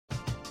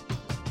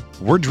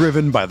We're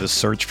driven by the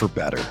search for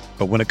better.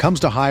 But when it comes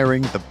to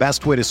hiring, the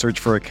best way to search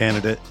for a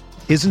candidate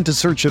isn't to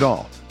search at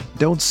all.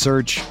 Don't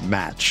search,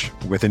 match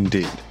with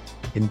Indeed.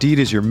 Indeed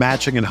is your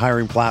matching and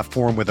hiring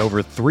platform with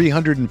over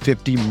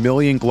 350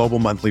 million global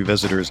monthly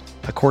visitors,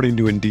 according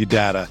to Indeed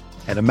data,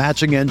 and a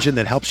matching engine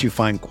that helps you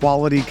find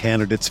quality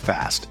candidates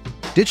fast.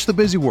 Ditch the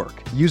busy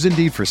work. Use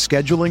Indeed for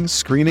scheduling,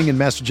 screening, and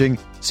messaging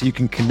so you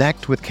can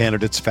connect with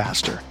candidates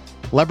faster.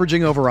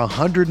 Leveraging over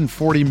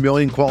 140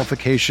 million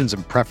qualifications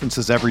and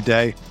preferences every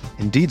day,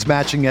 Indeed's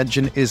matching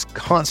engine is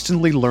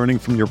constantly learning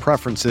from your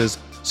preferences,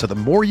 so the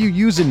more you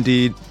use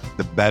Indeed,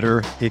 the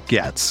better it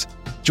gets.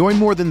 Join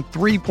more than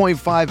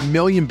 3.5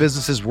 million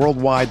businesses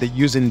worldwide that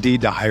use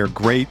Indeed to hire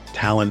great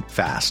talent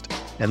fast.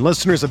 And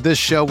listeners of this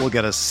show will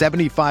get a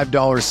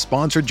 $75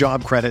 sponsored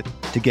job credit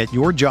to get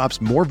your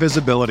jobs more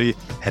visibility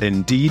at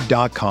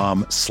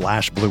Indeed.com/Blue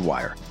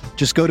Wire.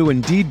 Just go to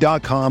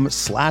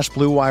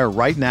Indeed.com/Blue Wire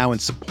right now and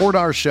support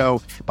our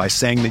show by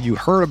saying that you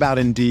heard about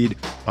Indeed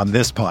on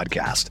this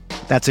podcast.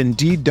 That's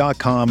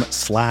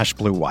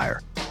Indeed.com/Blue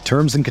Wire.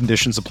 Terms and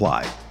conditions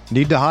apply.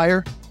 Need to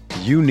hire?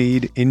 You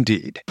need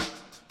Indeed.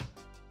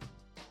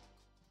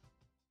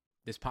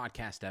 This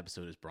podcast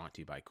episode is brought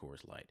to you by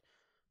Coors Light.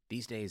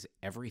 These days,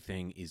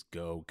 everything is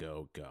go,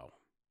 go, go.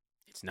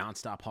 It's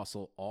nonstop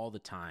hustle all the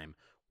time.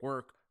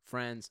 Work,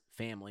 friends,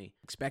 family,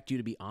 expect you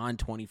to be on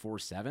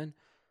 24/7.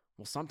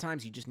 Well,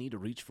 sometimes you just need to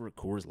reach for a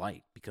Coors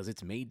Light because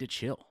it's made to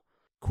chill.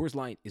 Coors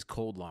Light is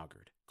cold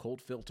lagered,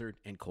 cold filtered,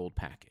 and cold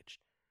packaged.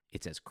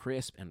 It's as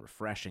crisp and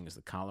refreshing as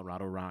the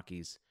Colorado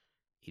Rockies.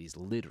 It is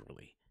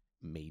literally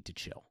made to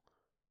chill.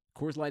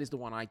 Coors Light is the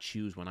one I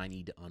choose when I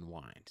need to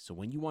unwind. So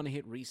when you want to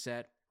hit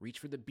reset, reach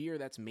for the beer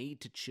that's made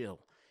to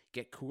chill.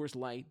 Get Coors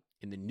Light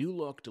in the new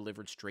look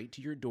delivered straight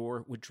to your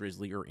door with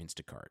Drizzly or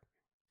Instacart.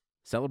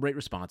 Celebrate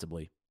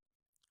responsibly.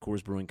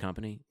 Coors Brewing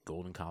Company,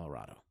 Golden,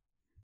 Colorado.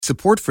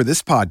 Support for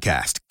this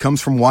podcast comes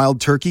from Wild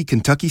Turkey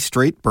Kentucky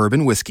Straight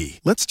Bourbon Whiskey.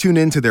 Let's tune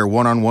in to their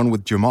one-on-one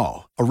with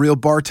Jamal, a real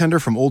bartender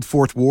from Old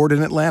Fourth Ward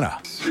in Atlanta.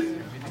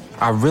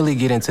 I really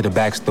get into the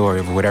backstory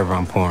of whatever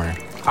I'm pouring,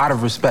 out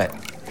of respect.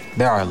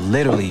 There are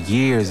literally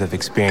years of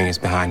experience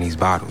behind these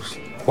bottles.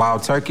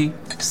 Wild Turkey,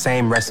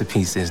 same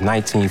recipe since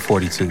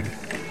 1942.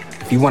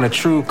 If you want a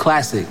true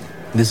classic,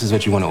 this is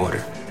what you want to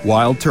order.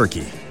 Wild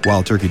Turkey.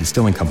 Wild Turkey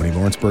Distilling Company,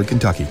 Lawrenceburg,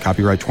 Kentucky.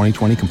 Copyright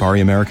 2020,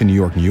 Campari American, New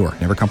York, New York.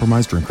 Never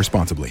compromise, drink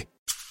responsibly.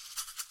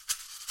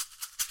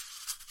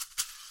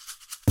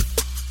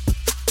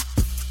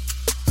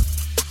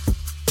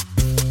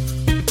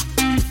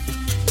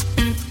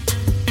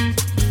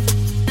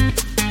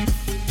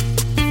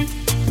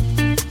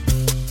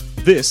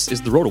 This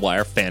is the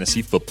RotoWire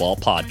Fantasy Football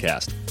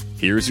Podcast.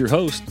 Here's your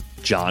host,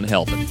 John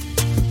Halpin.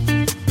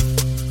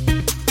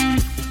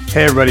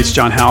 Hey everybody, it's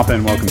John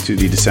Halpin. Welcome to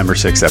the December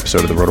 6th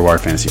episode of the RotoWire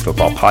Fantasy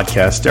Football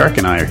Podcast. Derek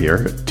and I are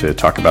here to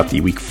talk about the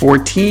Week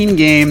 14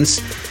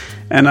 games.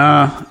 And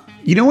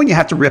you know when you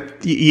have to rip,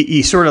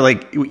 you sort of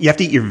like, you have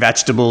to eat your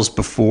vegetables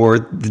before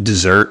the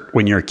dessert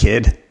when you're a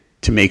kid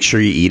to make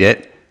sure you eat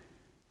it?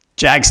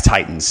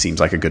 Jags-Titans seems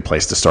like a good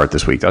place to start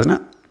this week, doesn't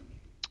it?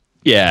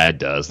 Yeah, it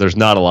does. There's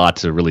not a lot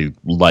to really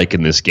like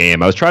in this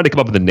game. I was trying to come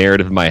up with a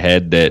narrative in my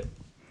head that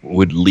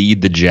would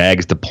lead the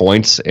Jags to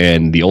points,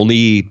 and the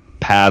only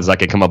paths I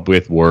could come up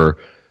with were,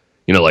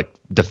 like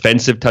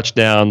defensive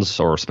touchdowns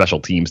or special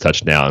teams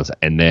touchdowns,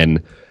 and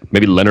then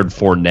maybe Leonard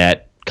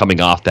Fournette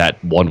coming off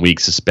that 1 week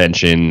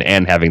suspension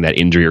and having that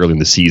injury early in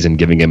the season,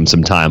 giving him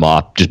some time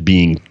off, just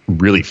being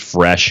really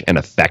fresh and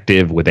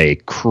effective with a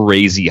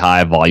crazy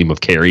high volume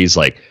of carries,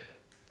 like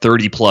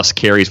 30 plus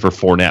carries for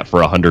Fournette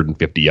for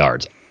 150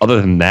 yards.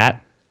 Other than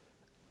that,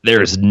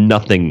 there is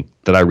nothing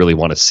that I really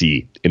want to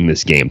see in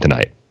this game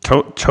tonight.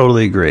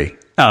 Totally agree.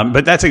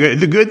 But that's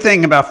the good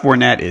thing about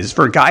Fournette is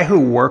for a guy who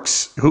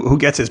works, who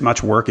gets as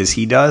much work as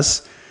he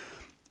does,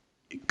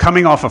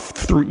 coming off of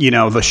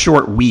the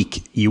short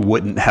week, you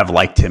wouldn't have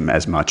liked him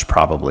as much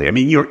probably. I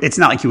mean, it's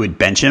not like you would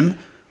bench him,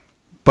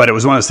 but it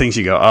was one of those things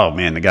you go, oh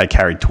man, the guy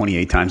carried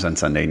 28 times on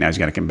Sunday. Now he's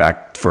going to come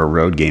back for a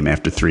road game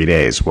after 3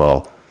 days.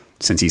 Well,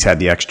 since he's had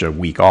the extra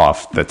week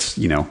off, that's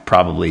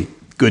probably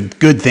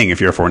good thing if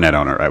you're a Fournette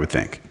owner, I would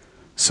think.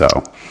 So,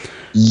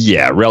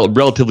 yeah,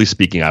 relatively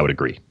speaking, I would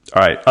agree.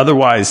 All right.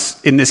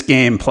 Otherwise, in this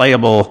game,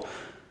 playable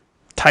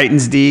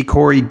Titans D,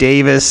 Corey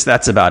Davis.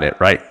 That's about it,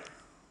 right?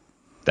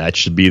 That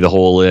should be the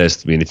whole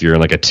list. I mean, if you're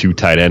in like a 2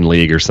 tight end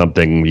league or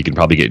something, you can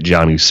probably get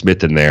Jonnu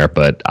Smith in there,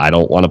 but I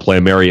don't want to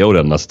play Mariota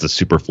unless it's a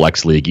super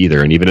flex league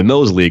either. And even in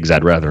those leagues,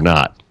 I'd rather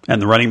not.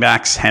 And the running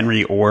backs,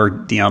 Henry or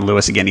Deion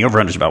Lewis. Again, the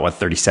over-under is about,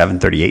 37,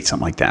 38,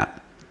 something like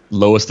that.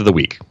 Lowest of the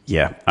week.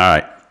 Yeah. All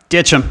right.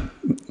 Ditch them.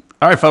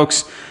 All right,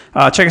 folks.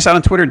 Check us out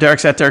on Twitter.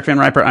 Derek's at Derek Van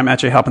Riper. I'm at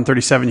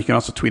JHalpin37. You can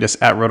also tweet us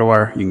at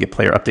RotoWire. You can get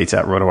player updates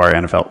at RotoWire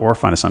NFL or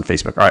find us on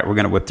Facebook. All right, we're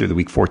going to whip through the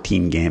Week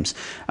 14 games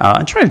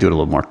and try to do it a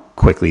little more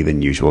quickly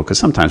than usual because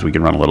sometimes we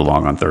can run a little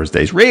long on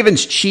Thursdays.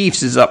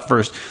 Ravens-Chiefs is up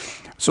first.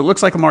 So it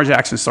looks like Lamar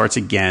Jackson starts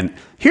again.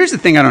 Here's the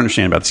thing I don't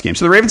understand about this game.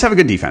 So the Ravens have a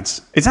good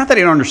defense. It's not that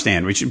I don't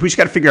understand. We just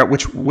got to figure out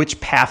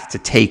which path to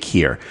take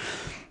here.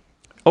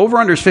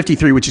 Over-under is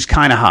 53, which is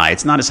kind of high.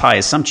 It's not as high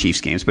as some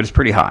Chiefs games, but it's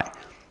pretty high.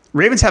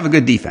 Ravens have a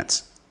good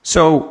defense.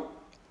 So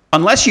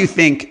unless you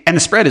think, and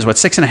the spread is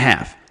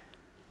 6.5.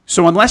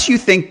 So unless you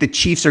think the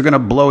Chiefs are going to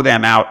blow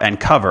them out and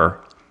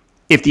cover,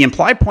 if the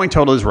implied point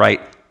total is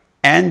right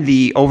and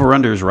the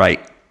over-under is right,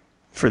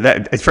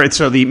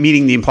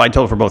 meaning the implied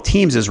total for both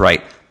teams is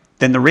right,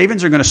 then the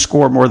Ravens are going to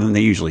score more than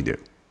they usually do.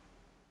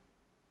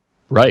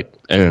 Right.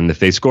 And if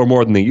they score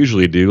more than they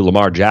usually do,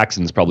 Lamar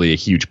Jackson's probably a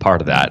huge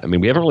part of that. I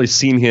mean, we haven't really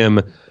seen him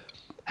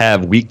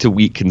have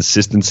week-to-week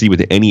consistency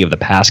with any of the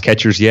pass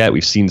catchers yet.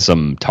 We've seen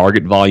some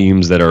target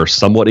volumes that are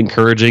somewhat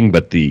encouraging,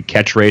 but the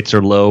catch rates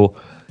are low.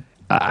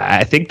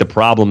 I think the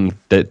problem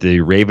that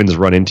the Ravens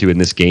run into in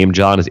this game,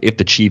 John, is if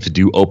the Chiefs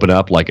do open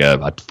up like a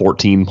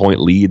 14-point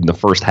lead in the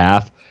first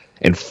half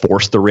and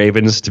force the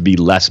Ravens to be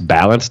less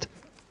balanced,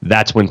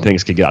 that's when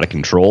things could get out of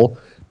control.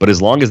 But as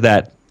long as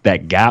that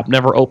gap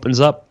never opens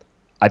up,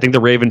 I think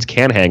the Ravens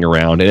can hang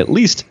around and at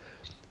least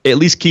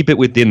keep it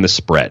within the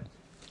spread.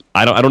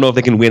 I don't know if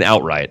they can win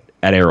outright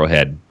at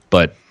Arrowhead,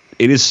 but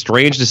it is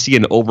strange to see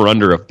an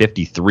over-under of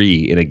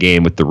 53 in a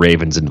game with the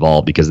Ravens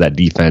involved because that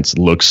defense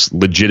looks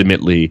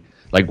legitimately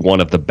like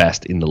one of the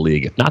best in the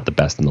league, if not the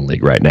best in the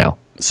league right now.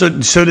 So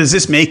does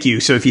this make you,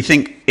 so if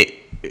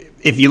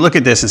you look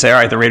at this and say, all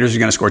right, the Raiders are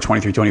going to score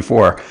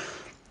 23-24,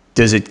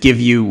 does it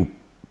give you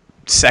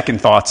second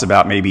thoughts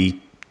about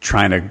maybe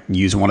trying to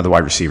use one of the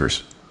wide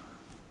receivers?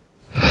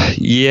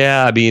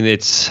 Yeah, I mean,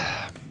 it's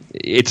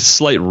a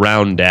slight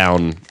round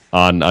down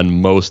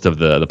on most of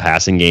the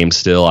passing games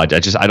still. I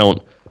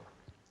don't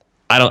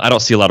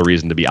see a lot of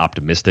reason to be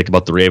optimistic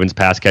about the Ravens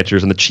pass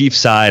catchers. On the Chiefs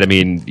side, I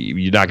mean,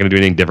 you're not going to do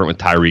anything different with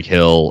Tyreek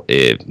Hill.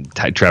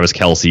 Travis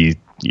Kelce,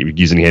 you're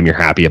using him, you're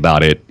happy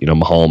about it.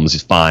 Mahomes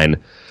is fine.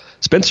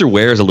 Spencer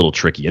Ware is a little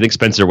tricky. I think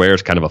Spencer Ware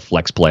is kind of a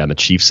flex play on the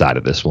Chiefs side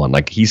of this one.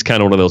 Like, he's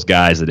kind of one of those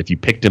guys that if you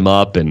picked him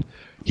up and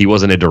he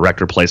wasn't a direct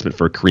replacement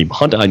for Kareem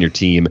Hunt on your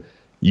team,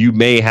 you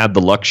may have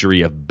the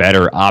luxury of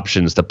better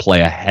options to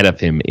play ahead of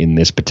him in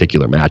this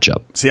particular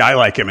matchup. See, I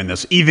like him in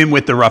this. Even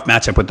with the rough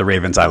matchup with the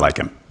Ravens, I like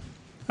him.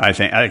 I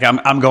think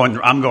I'm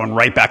going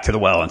right back to the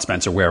well on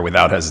Spencer Ware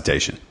without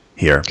hesitation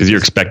here. Because you're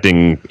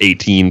expecting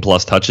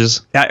 18-plus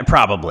touches?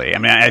 Probably. I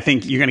mean, I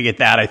think you're going to get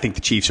that. I think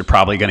the Chiefs are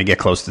probably going to get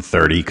close to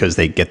 30 because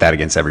they get that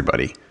against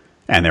everybody,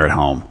 and they're at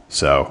home.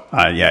 So,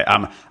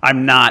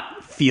 I'm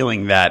not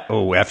feeling that,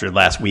 after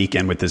last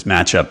weekend with this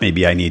matchup,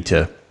 maybe I need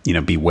to,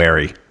 be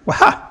wary.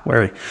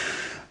 Wary.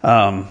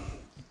 I'm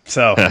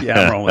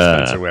rolling with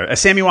Spencer Ware.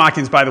 Sammy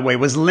Watkins, by the way,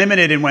 was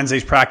limited in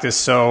Wednesday's practice.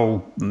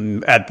 So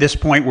at this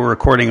point, we're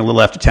recording a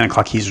little after 10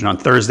 o'clock Eastern on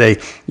Thursday.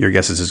 Your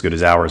guess is as good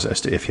as ours as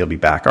to if he'll be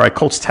back. All right,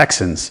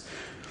 Colts-Texans.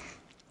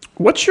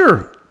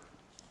 The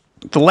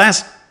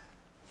last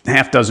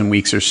half dozen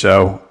weeks or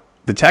so,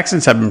 the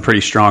Texans have been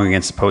pretty strong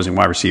against opposing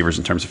wide receivers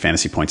in terms of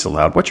fantasy points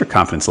allowed. What's your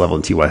confidence level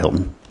in T.Y.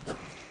 Hilton?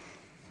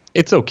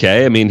 It's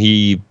okay. I mean,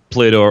 he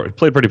played a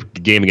pretty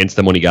good game against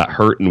them when he got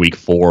hurt in week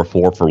 4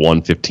 for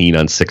 115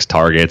 on 6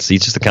 targets.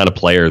 He's just the kind of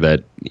player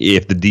that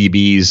if the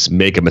DBs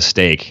make a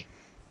mistake,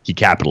 he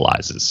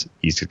capitalizes.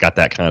 He's got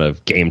that kind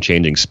of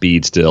game-changing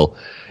speed still,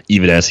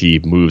 even as he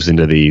moves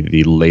into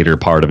the later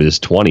part of his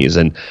 20s.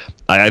 And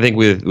I think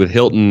with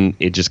Hilton,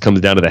 it just comes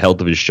down to the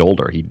health of his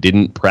shoulder. He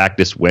didn't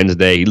practice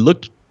Wednesday. He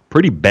looked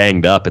pretty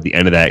banged up at the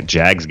end of that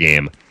Jags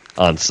game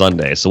on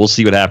Sunday. So we'll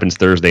see what happens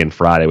Thursday and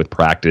Friday with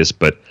practice,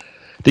 but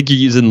I think you're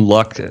using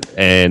Luck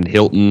and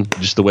Hilton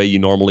just the way you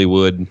normally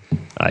would.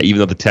 Even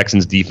though the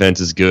Texans' defense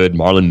is good,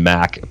 Marlon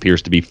Mack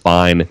appears to be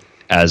fine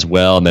as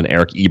well. And then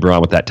Eric Ebron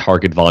with that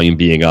target volume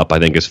being up, I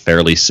think is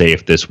fairly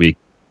safe this week.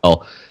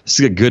 Well, this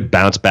is a good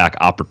bounce-back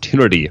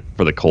opportunity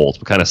for the Colts.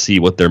 We'll kind of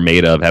see what they're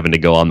made of having to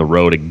go on the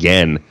road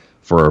again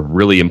for a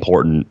really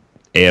important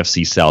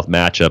AFC South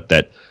matchup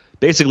that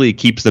basically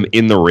keeps them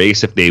in the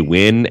race if they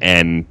win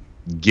and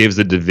gives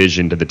the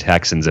division to the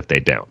Texans if they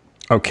don't.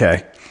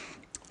 Okay.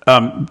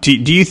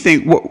 Do you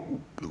think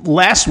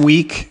last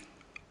week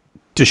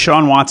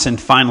Deshaun Watson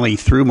finally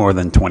threw more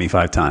than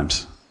 25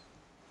 times?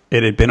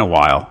 It had been a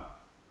while.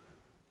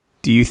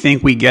 Do you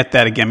think we get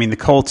that again? I mean, the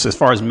Colts, as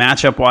far as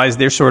matchup wise,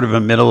 they're sort of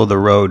a middle of the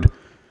road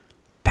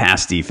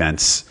pass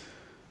defense.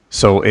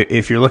 So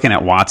if you're looking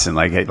at Watson,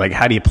 like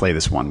how do you play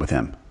this one with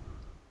him?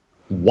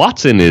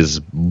 Watson is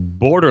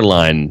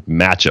borderline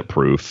matchup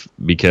proof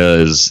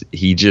because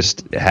he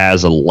just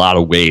has a lot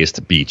of ways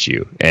to beat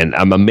you. And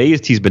I'm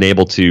amazed he's been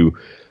able to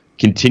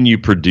continue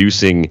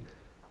producing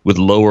with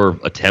lower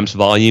attempts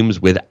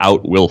volumes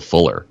without Will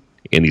Fuller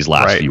in these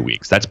last few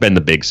weeks. That's been the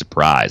big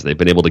surprise. They've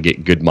been able to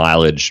get good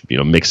mileage,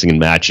 mixing and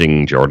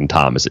matching Jordan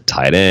Thomas at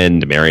tight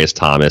end, Demaryius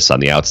Thomas on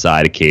the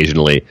outside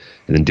occasionally,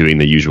 and then doing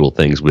the usual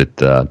things with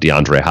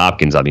DeAndre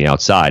Hopkins on the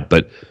outside.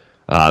 But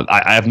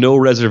I have no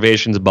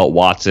reservations about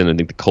Watson. I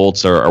think the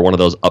Colts are one of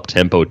those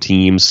up-tempo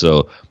teams,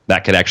 so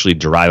that could actually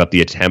drive up the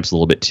attempts a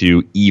little bit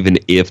too, even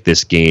if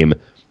this game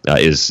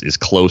is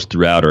close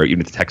throughout, or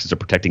even if the Texans are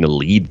protecting a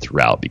lead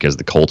throughout, because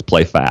the Colts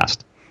play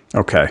fast.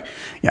 Okay.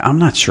 Yeah, I'm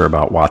not sure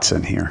about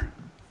Watson here.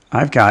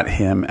 I've got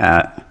him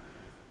at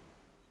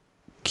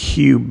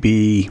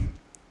QB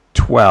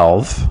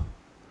 12,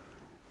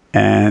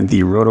 And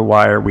the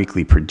RotoWire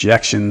weekly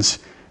projections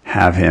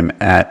have him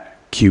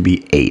at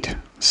QB 8.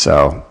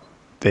 So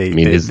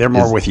they're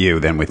more with you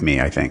than with me,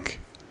 I think.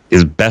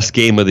 His best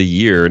game of the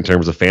year in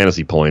terms of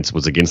fantasy points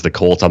was against the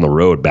Colts on the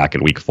road back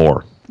in week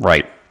 4.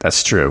 Right.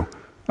 That's true.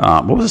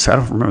 What was this? I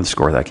don't remember the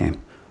score of that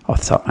game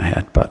off the top of my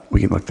head, but we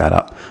can look that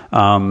up.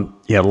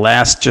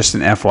 Just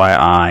an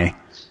FYI,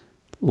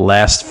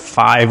 last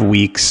 5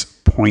 weeks,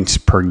 points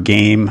per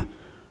game,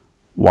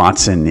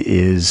 Watson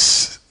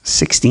is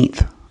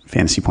 16th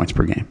fantasy points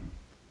per game.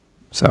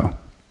 So,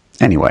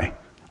 anyway.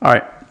 All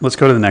right, let's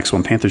go to the next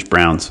one,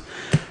 Panthers-Browns.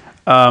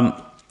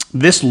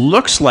 This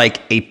looks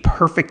like a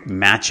perfect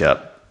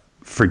matchup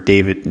for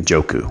David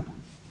Njoku.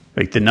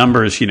 Like the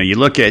numbers, you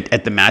look at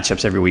the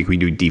matchups every week. We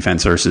do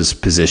defense versus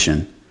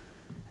position.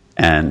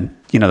 And,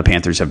 the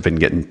Panthers have been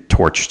getting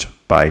torched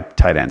by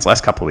tight ends.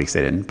 Last couple of weeks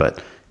they didn't,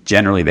 but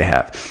generally they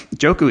have.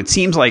 Njoku, it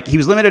seems like he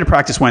was limited to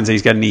practice Wednesday.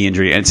 He's got a knee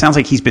injury. And it sounds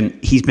like he's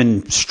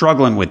been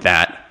struggling with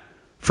that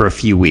for a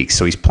few weeks.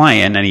 So he's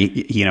playing, and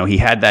he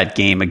had that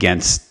game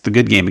against the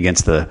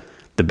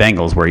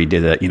Bengals where he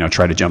did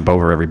try to jump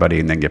over everybody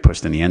and then get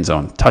pushed in the end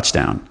zone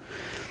touchdown.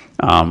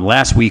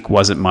 Last week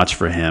wasn't much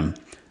for him.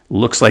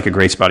 Looks like a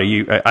great spot.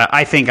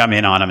 I think I'm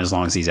in on him as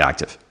long as he's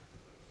active.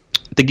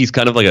 I think he's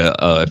kind of like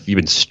if you've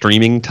been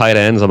streaming tight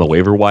ends on the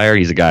waiver wire,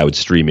 he's a guy I would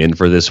stream in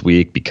for this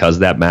week because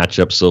that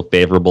matchup's so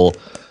favorable.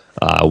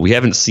 We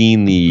haven't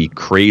seen the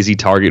crazy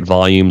target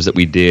volumes that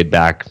we did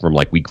back from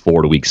like week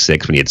 4 to week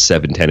 6 when he had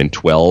 7, 10, and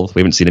 12.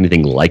 We haven't seen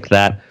anything like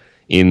that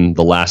in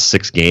the last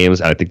 6 games.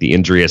 I think the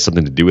injury has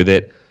something to do with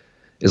it.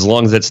 As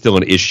long as that's still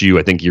an issue,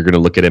 I think you're going to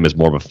look at him as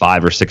more of a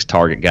 5 or 6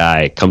 target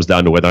guy. It comes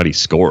down to whether or not he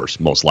scores,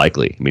 most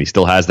likely. I mean, he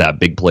still has that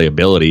big play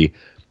ability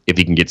if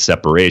he can get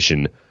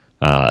separation.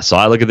 So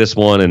I look at this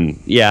one,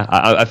 and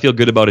I feel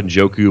good about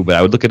Njoku, but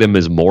I would look at him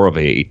as more of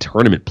a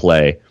tournament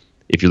play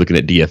if you're looking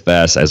at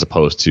DFS as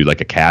opposed to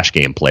like a cash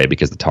game play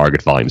because the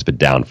target volume's been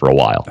down for a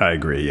while. I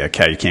agree. Yeah,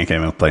 you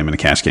can't play him in a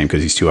cash game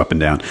because he's too up and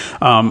down.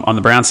 On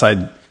the Brown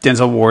side,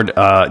 Denzel Ward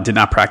did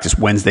not practice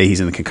Wednesday.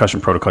 He's in the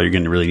concussion protocol. You're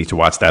going to really need to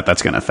watch that.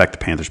 That's going to affect the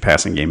Panthers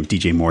passing game,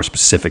 DJ Moore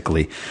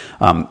specifically.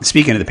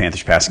 Speaking of the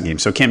Panthers passing game,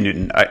 so Cam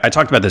Newton, I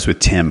talked about this with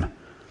Tim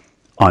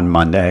on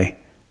Monday.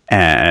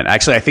 And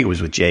actually, I think it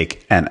was with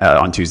Jake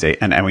on Tuesday,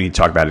 and we need to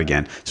talk about it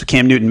again. So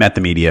Cam Newton met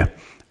the media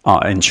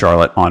in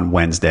Charlotte on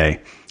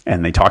Wednesday,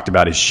 and they talked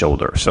about his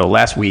shoulder. So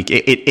last week,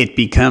 it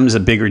becomes a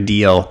bigger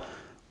deal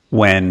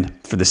when,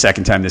 for the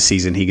second time this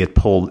season, he got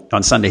pulled.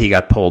 On Sunday, he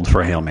got pulled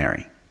for a Hail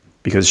Mary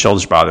because his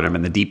shoulders bothered him,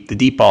 and the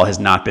deep ball has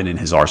not been in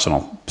his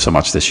arsenal so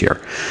much this year.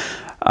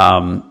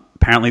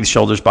 Apparently, the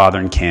shoulder's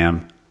bothering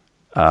Cam.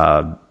 They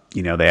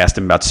asked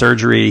him about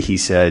surgery. He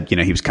said,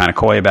 he was kind of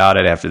coy about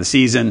it after the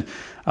season.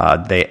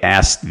 They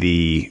asked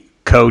the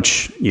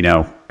coach,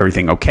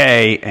 everything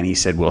okay? And he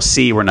said, we'll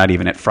see. We're not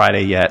even at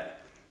Friday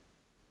yet.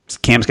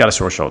 Cam's got a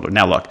sore shoulder.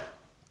 Now, look,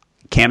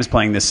 Cam's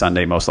playing this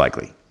Sunday, most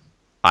likely.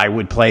 I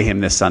would play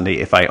him this Sunday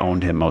if I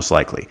owned him, most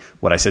likely.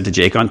 What I said to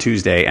Jake on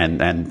Tuesday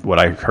and what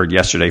I heard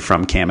yesterday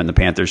from Cam and the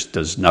Panthers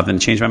does nothing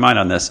to change my mind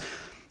on this.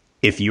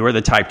 If you are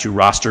the type to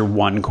roster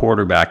one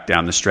quarterback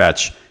down the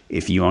stretch,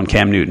 if you own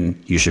Cam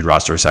Newton, you should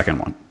roster a second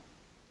one.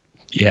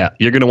 Yeah,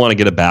 you're going to want to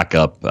get a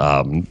backup.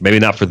 Maybe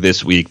not for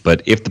this week,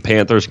 but if the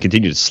Panthers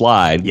continue to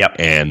slide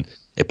and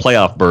a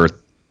playoff berth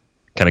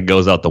kind of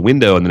goes out the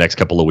window in the next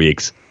couple of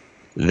weeks,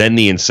 then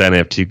the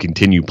incentive to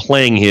continue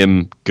playing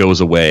him goes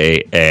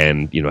away,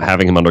 and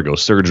having him undergo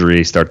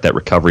surgery, start that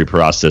recovery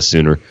process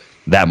sooner,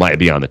 that might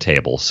be on the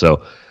table.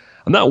 So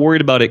I'm not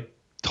worried about it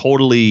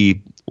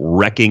totally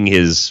wrecking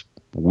his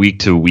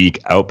week-to-week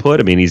output.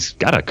 I mean, he's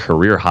got a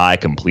career-high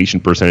completion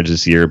percentage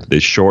this year. The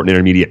short and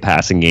intermediate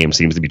passing game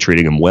seems to be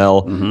treating him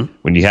well. Mm-hmm.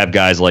 When you have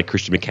guys like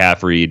Christian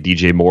McCaffrey,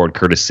 DJ Moore, and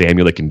Curtis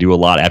Samuel that can do a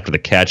lot after the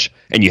catch,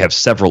 and you have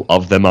several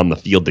of them on the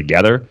field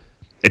together,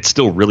 it's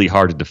still really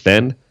hard to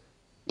defend.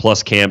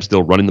 Plus, Cam's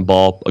still running the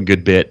ball a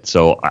good bit.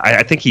 So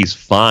I think he's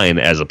fine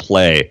as a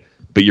play,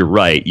 but you're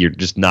right. You're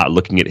just not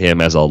looking at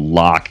him as a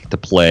lock to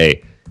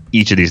play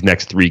each of these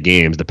next 3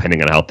 games,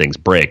 depending on how things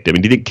break. I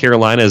mean, do you think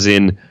Carolina's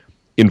in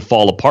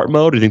fall apart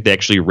mode, or do you think they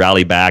actually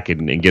rally back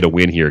and get a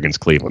win here against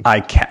Cleveland?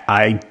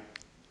 I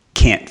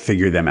can't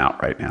figure them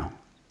out right now.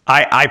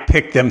 I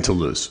picked them to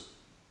lose.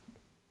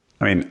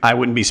 I mean, I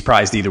wouldn't be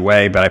surprised either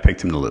way, but I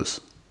picked them to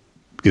lose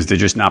because they're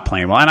just not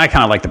playing well. And I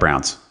kind of like the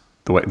Browns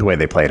the way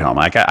they play at home.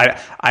 Like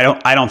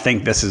I don't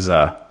think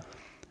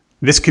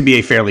this could be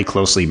a fairly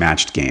closely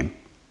matched game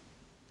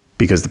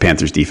because the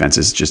Panthers defense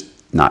is just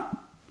not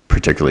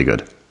particularly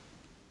good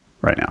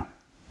right now.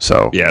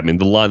 So yeah, I mean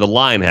the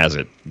line has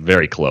it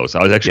very close.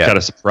 I was actually kind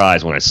of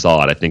surprised when I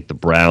saw it. I think the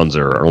Browns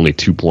are only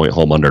 2-point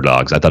home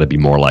underdogs. I thought it'd be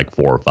more like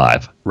 4 or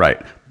 5.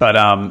 Right, but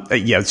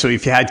so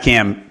if you had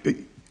Cam,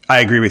 I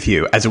agree with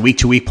you. As a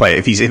week-to-week play,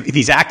 if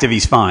he's active,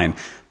 he's fine.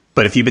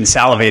 But if you've been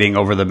salivating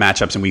over the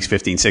matchups in weeks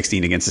 15,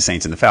 16 against the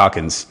Saints and the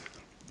Falcons,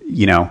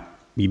 you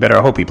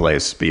better hope he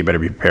plays, but you better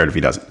be prepared if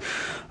he doesn't.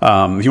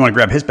 If you want to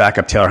grab his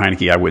backup, Taylor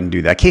Heineke, I wouldn't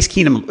do that. Case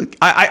Keenum,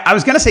 I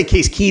was going to say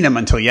Case Keenum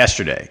until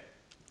yesterday.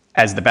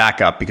 as the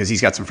backup because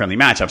he's got some friendly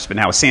matchups. But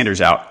now with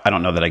Sanders out, I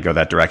don't know that I go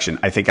that direction.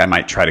 I think I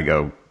might try to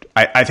go.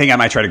 I think I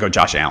might try to go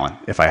Josh Allen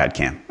if I had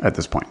Cam at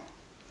this point.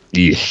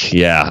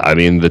 Yeah, I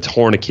mean, the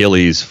torn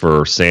Achilles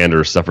for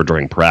Sanders suffered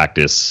during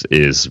practice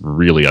is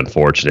really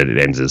unfortunate.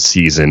 It ends his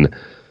season.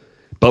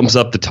 Bumps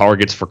up the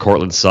targets for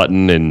Cortland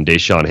Sutton and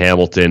Deshaun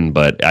Hamilton,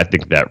 but I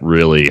think that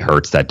really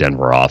hurts that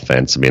Denver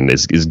offense. I mean,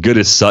 as good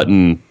as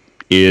Sutton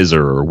is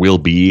or will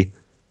be,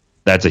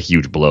 that's a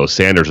huge blow.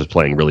 Sanders is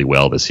playing really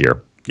well this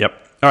year. Yep.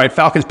 All right,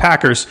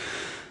 Falcons-Packers.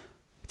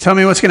 Tell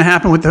me what's going to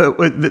happen with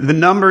the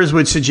numbers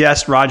would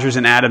suggest Rodgers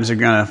and Adams are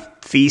going to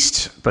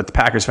feast, but the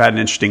Packers have had an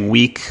interesting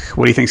week.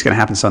 What do you think is going to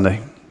happen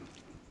Sunday?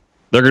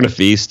 They're going to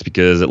feast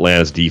because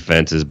Atlanta's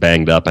defense is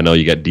banged up. I know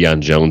you got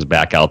Deion Jones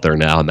back out there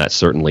now, and that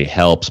certainly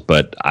helps,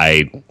 but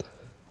I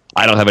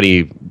don't have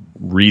any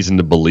reason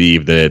to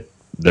believe that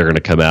they're going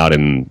to come out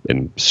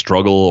and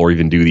struggle or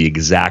even do the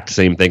exact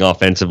same thing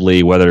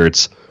offensively, whether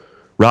it's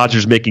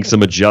Rodgers making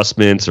some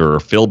adjustments or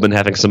Philbin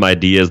having some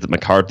ideas that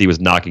McCarthy was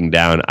knocking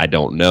down. I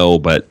don't know,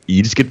 but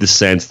you just get the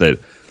sense that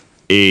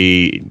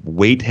a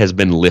weight has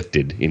been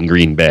lifted in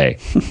Green Bay.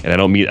 And I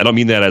don't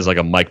mean that as like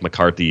a Mike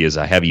McCarthy is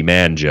a heavy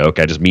man joke.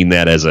 I just mean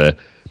that as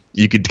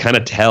you could kind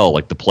of tell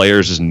like the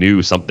players just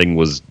knew something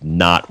was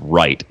not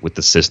right with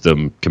the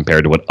system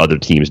compared to what other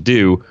teams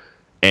do.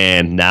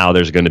 And now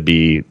there's going to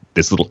be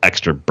this little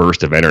extra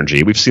burst of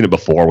energy. We've seen it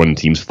before when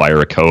teams fire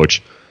a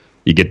coach.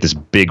 You get this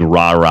big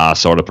rah-rah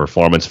sort of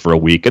performance for a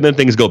week, and then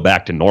things go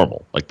back to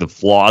normal. Like the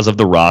flaws of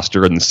the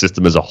roster and the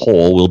system as a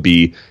whole will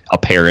be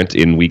apparent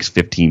in weeks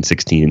 15,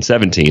 16, and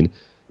 17.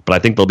 But I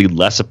think they'll be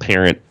less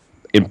apparent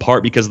in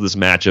part because of this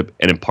matchup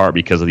and in part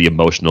because of the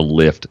emotional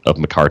lift of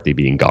McCarthy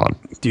being gone.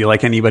 Do you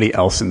like anybody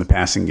else in the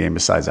passing game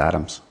besides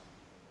Adams?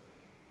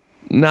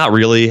 Not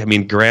really. I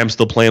mean, Graham's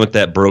still playing with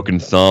that broken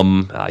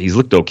thumb. He's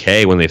looked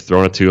okay when they've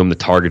thrown it to him. The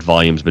target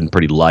volume's been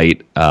pretty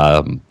light.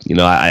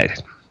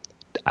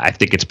 I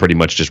think it's pretty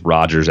much just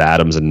Rodgers,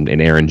 Adams, and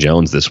Aaron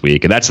Jones this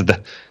week. And that's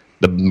the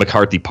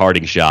McCarthy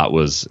parting shot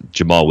was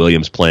Jamal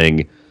Williams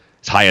playing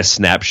his highest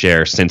snap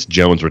share since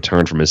Jones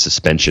returned from his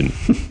suspension.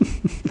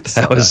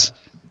 That was a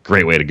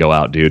great way to go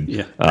out, dude.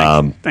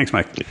 Yeah. Thanks,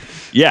 Mike.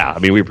 Yeah, I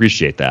mean, we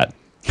appreciate that.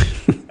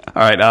 All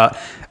right.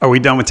 Are we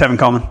done with Tevin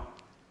Coleman?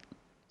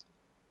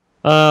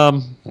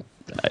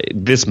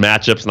 This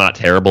matchup's not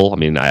terrible. I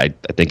mean, I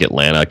think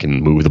Atlanta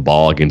can move the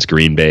ball against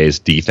Green Bay's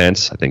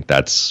defense. I think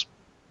that's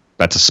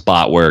a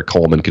spot where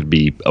Coleman could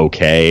be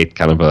okay,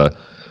 kind of a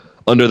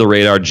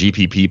under-the-radar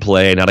GPP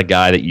play, not a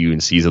guy that you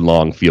in season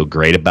long feel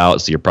great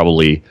about, so you're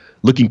probably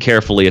looking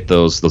carefully at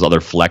those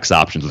other flex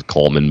options with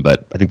Coleman,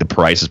 but I think the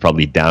price is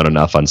probably down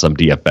enough on some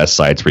DFS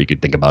sites where you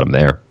could think about him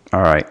there.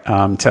 All right.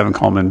 Tevin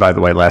Coleman, by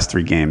the way, last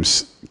 3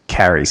 games,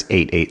 carries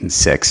 8, 8, and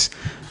 6.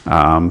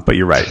 But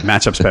you're right.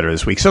 Matchup's better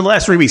this week. So the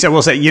last 3 weeks, I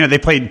will say, they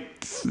played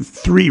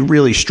 3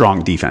 really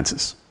strong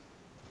defenses.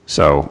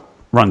 So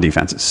run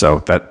defenses. So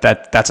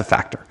that's a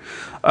factor.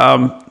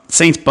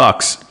 Saints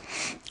Bucks.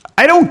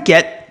 I don't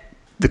get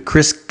the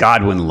Chris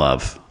Godwin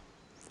love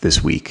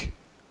this week.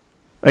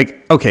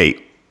 Like,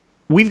 okay,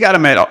 we've got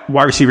him at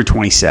wide receiver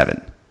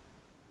 27.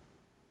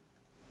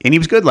 And he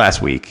was good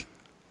last week.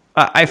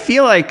 I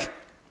feel like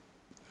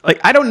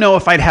I don't know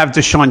if I'd have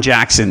Deshaun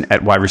Jackson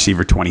at wide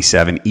receiver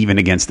 27, even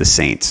against the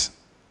Saints.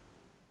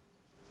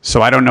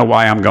 So I don't know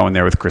why I'm going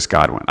there with Chris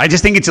Godwin. I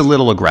just think it's a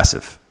little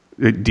aggressive.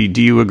 Do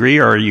you agree,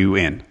 or are you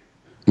in?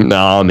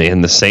 No,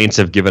 man. The Saints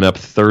have given up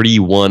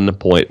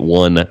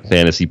 31.1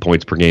 fantasy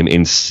points per game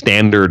in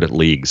standard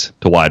leagues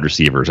to wide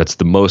receivers. That's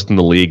the most in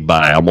the league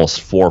by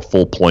almost 4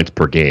 full points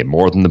per game.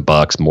 More than the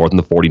Bucks, more than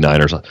the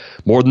 49ers,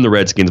 more than the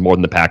Redskins, more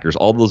than the Packers.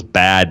 All those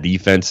bad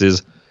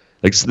defenses.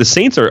 Like the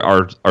Saints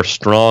are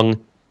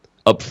strong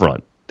up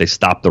front. They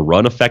stop the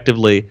run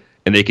effectively,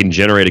 and they can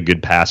generate a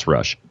good pass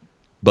rush.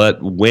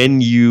 But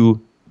when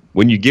you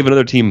give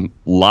another team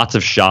lots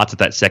of shots at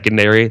that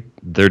secondary,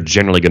 they're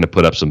generally going to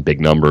put up some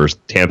big numbers.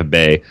 Tampa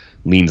Bay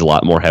leans a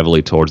lot more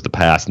heavily towards the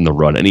pass than the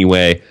run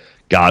anyway.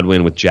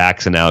 Godwin with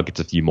Jackson out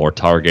gets a few more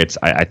targets.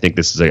 I think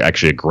this is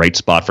actually a great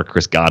spot for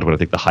Chris Godwin. I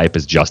think the hype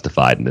is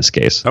justified in this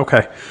case.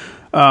 Okay.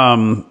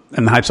 And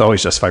the hype's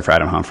always justified for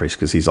Adam Humphries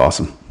because he's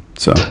awesome.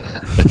 So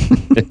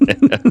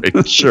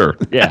sure,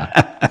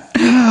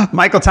 yeah.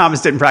 Michael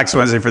Thomas didn't practice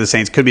Wednesday for the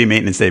Saints. Could be a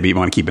maintenance day, but you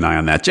want to keep an eye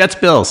on that. Jets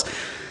Bills.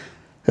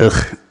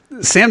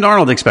 Sam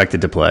Darnold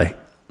expected to play.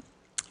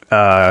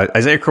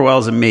 Isaiah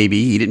Crowell's a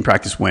maybe. He didn't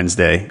practice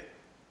Wednesday.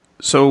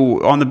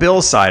 So on the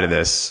Bills side of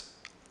this,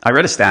 I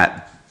read a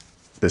stat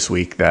this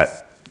week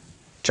that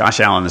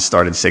Josh Allen has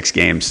started 6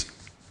 games,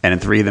 and in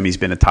 3 of them he's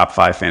been a top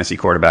 5 fantasy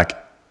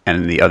quarterback,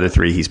 and in the other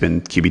 3 he's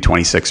been QB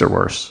 26 or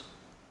worse.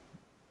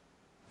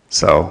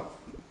 So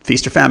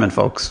feast or famine,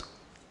 folks.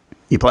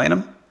 You playing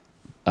him?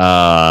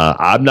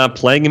 I'm not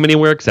playing him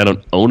anywhere because I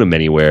don't own him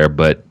anywhere,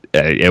 but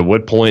at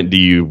what point do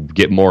you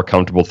get more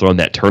comfortable throwing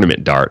that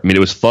tournament dart? I mean,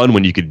 it was fun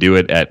when you could do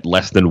it at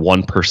less than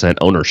 1%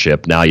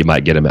 ownership. Now you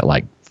might get him at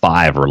like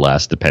 5 or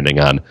less, depending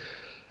on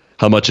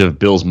how much of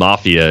Bills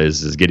Mafia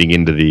is getting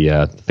into the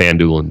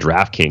FanDuel and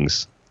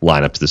DraftKings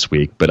lineups this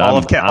week. But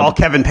all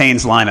Kevin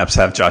Payne's lineups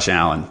have Josh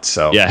Allen.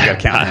 So yeah, you gotta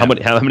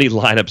count how many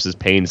lineups is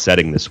Payne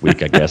setting this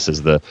week? I guess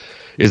is the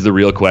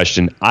real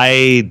question.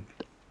 I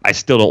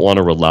still don't want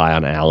to rely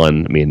on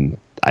Allen. I mean,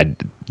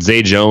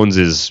 Zay Jones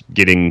is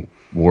getting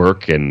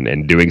work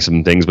and doing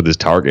some things with his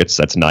targets.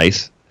 That's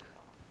nice,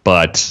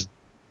 but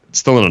it's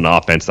still not an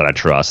offense that I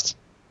trust.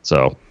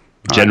 So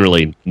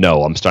generally,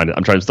 no. I'm still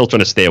trying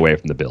to stay away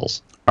from the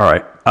Bills. All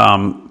right.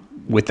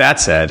 With that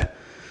said,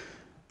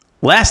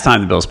 last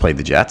time the Bills played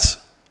the Jets,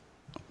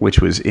 which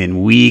was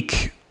in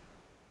week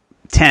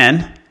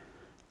 10,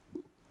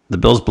 the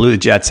Bills blew the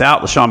Jets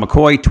out. LaShawn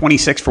McCoy,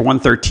 26 for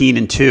 113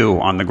 and 2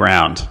 on the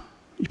ground.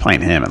 You're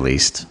playing him at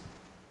least,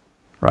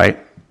 right?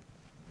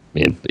 I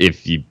mean,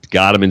 if you've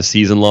got him in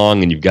season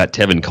long and you've got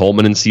Tevin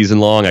Coleman in season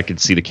long, I could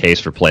see the case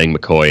for playing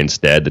McCoy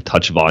instead. The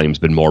touch volume's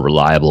been more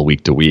reliable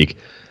week to week.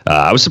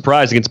 I was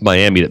surprised against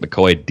Miami that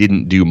McCoy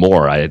didn't do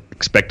more. I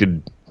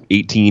expected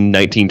 18,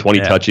 19, 20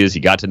 touches. He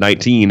got to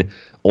 19,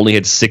 only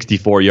had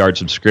 64 yards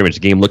from scrimmage.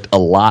 The game looked a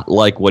lot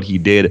like what he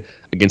did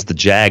against the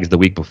Jags the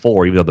week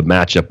before, even though the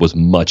matchup was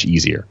much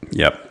easier.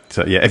 Yep.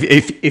 So, yeah,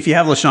 if you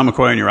have LaShawn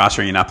McCoy on your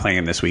roster and you're not playing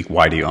him this week,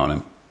 why do you own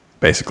him,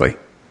 basically?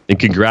 And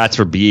congrats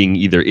for being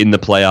either in the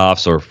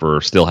playoffs or for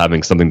still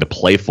having something to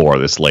play for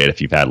this late if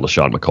you've had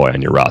LaShawn McCoy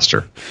on your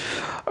roster.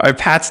 All right,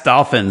 Pats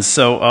Dolphins.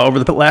 So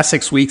over the last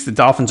 6 weeks, the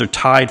Dolphins are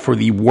tied for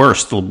the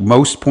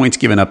most points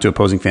given up to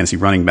opposing fantasy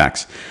running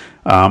backs.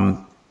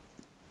 Now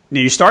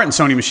you're starting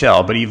Sony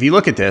Michel, but if you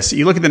look at this,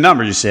 you look at the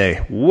numbers, you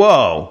say,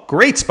 whoa,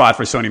 great spot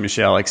for Sony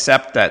Michel,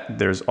 except that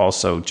there's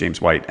also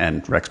James White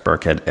and Rex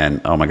Burkhead,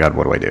 and oh my God,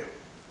 what do I do?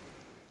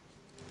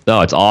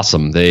 No, it's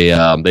awesome.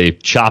 They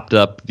chopped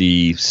up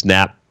the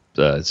snap,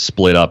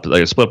 split up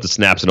the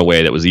snaps in a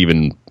way that was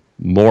even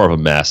more of a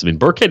mess. I mean,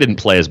 Burkhead didn't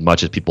play as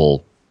much as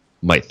people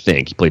might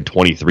think. He played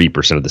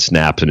 23% of the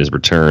snaps in his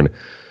return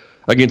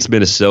against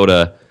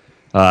Minnesota.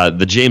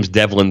 The James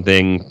Devlin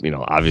thing,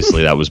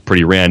 obviously that was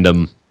pretty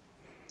random.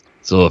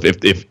 So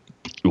if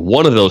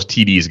one of those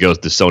TDs goes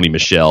to Sony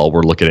Michel,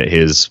 we're looking at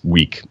his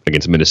week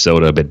against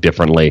Minnesota a bit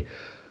differently.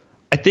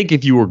 I think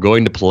if you were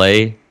going to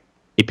play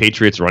a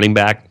Patriots running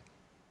back,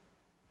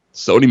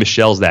 Sony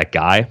Michel's that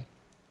guy.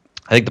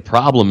 I think the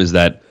problem is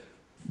that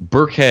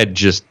Burkhead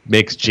just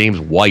makes James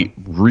White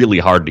really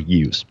hard to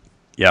use.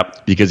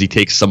 Yep. Because he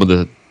takes some of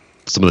the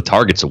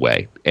targets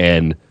away.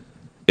 And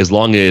as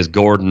long as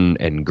Gordon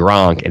and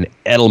Gronk and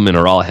Edelman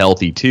are all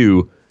healthy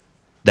too,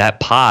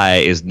 that pie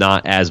is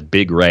not as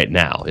big right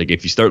now. Like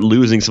if you start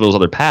losing some of those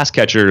other pass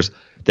catchers,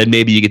 then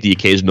maybe you get the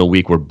occasional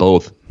week where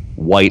both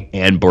White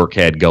and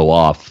Burkhead go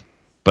off.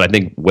 But I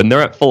think when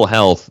they're at full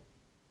health,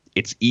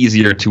 it's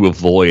easier to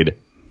avoid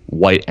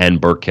White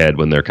and Burkhead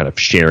when they're kind of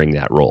sharing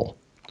that role.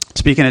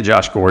 Speaking of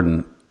Josh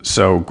Gordon,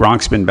 so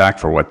Gronk's been back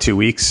for 2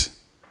 weeks?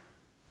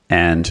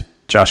 And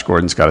Josh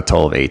Gordon's got a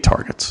total of 8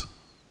 targets.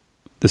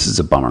 This is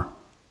a bummer.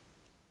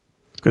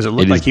 Because it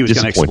looked like he was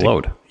going to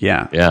explode.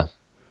 Yeah. Yeah.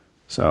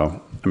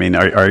 So, I mean,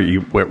 are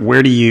you?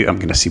 Where do you? I'm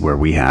going to see where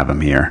we have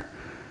him here.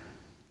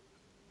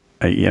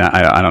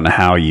 I don't know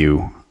how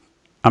you.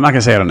 I'm not going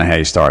to say I don't know how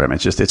you start him.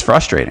 It's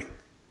frustrating.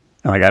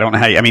 Like I don't know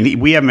how.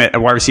 We have him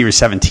at wide receiver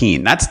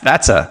 17. That's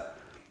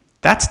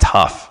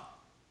tough.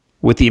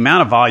 With the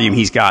amount of volume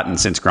he's gotten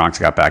since Gronk's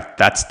got back,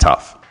 that's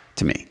tough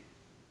to me.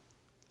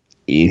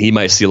 He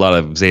might see a lot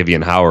of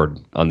Xavier Howard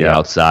on the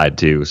outside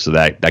too, so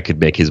that could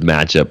make his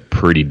matchup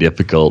pretty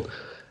difficult.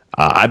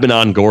 I've been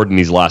on Gordon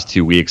these last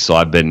 2 weeks, so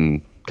I've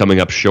been coming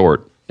up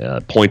short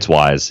points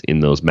wise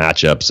in those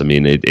matchups. I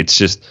mean,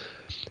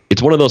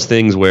 it's one of those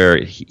things where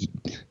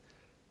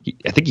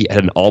I think he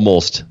had an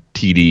almost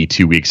TD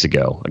 2 weeks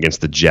ago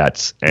against the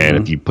Jets, and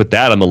if you put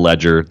that on the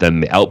ledger,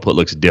 then the output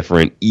looks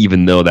different,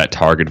 even though that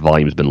target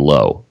volume has been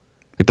low.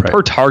 Like the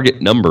per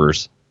target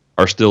numbers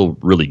are still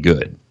really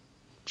good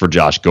for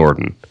Josh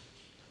Gordon.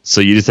 So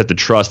you just have to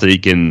trust that he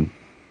can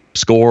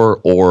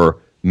score or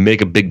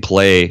make a big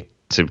play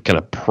to kind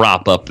of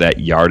prop up that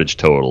yardage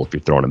total if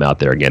you're throwing him out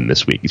there again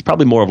this week. He's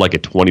probably more of like a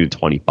 20 to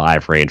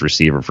 25 range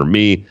receiver for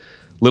me, a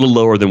little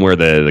lower than where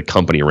the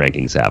company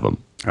rankings have him.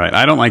 All right.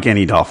 I don't like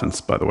any Dolphins,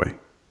 by the way.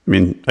 I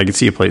mean, I can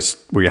see a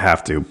place where you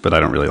have to, but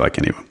I don't really like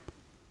any of them.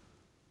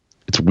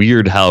 It's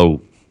weird how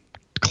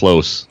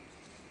close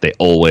they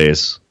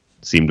always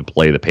seem to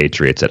play the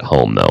Patriots at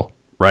home, though.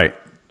 Right.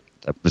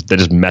 That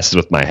just messes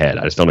with my head.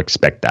 I just don't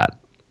expect that.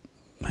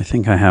 I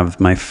think I have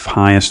my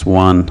highest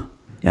one.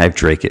 Yeah, I have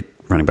Drake at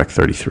running back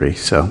 33.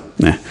 So,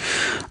 yeah.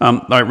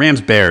 All right,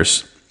 Rams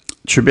Bears.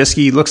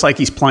 Trubisky looks like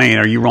he's playing.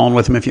 Are you rolling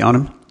with him if you own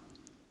him?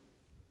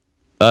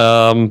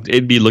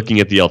 It'd be looking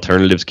at the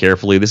alternatives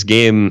carefully. This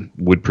game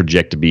would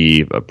project to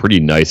be a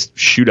pretty nice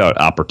shootout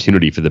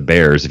opportunity for the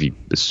Bears if you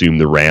assume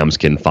the Rams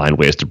can find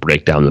ways to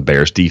break down the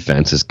Bears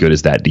defense, as good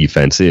as that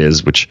defense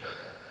is, which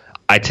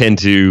I tend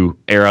to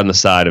err on the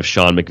side of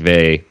Sean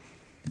McVay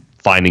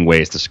finding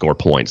ways to score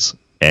points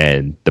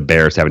and the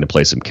Bears having to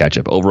play some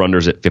catch-up.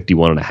 Over-unders at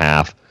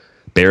 51.5.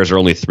 Bears are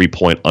only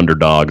 3-point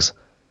underdogs.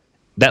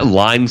 That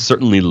line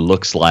certainly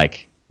looks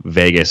like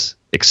Vegas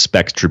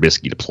expects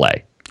Trubisky to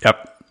play.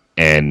 Yep.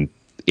 And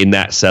in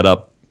that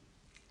setup,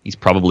 he's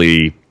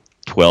probably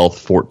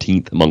 12th,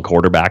 14th among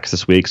quarterbacks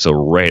this week. So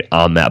right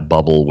on that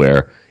bubble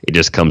where it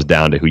just comes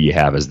down to who you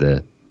have as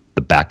the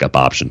backup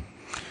option.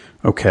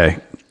 Okay.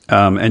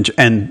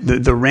 And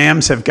the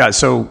Rams have got,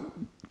 so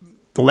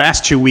the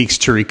last 2 weeks,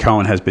 Tariq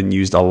Cohen has been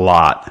used a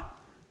lot.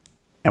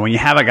 And when you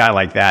have a guy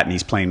like that and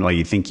he's playing well,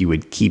 you think you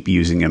would keep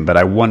using him. But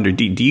I wonder,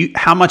 do you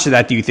how much of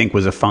that do you think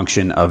was a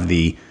function of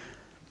the,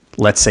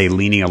 let's say,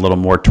 leaning a little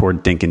more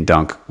toward dink and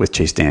dunk with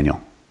Chase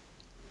Daniel?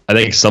 I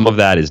think some of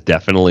that is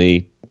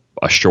definitely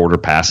a shorter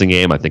passing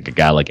game. I think a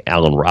guy like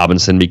Allen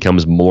Robinson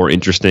becomes more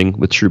interesting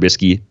with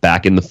Trubisky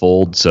back in the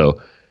fold.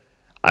 So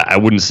I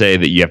wouldn't say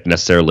that you have to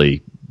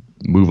necessarily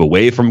move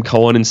away from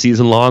Cohen in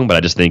season long, but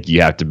I just think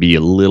you have to be a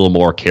little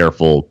more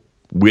careful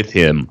with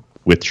him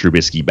with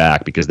Trubisky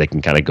back, because they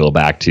can kind of go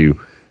back to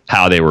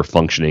how they were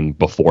functioning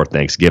before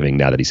Thanksgiving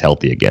now that he's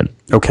healthy again.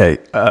 Okay.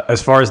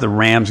 As far as the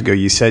Rams go,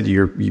 you said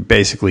you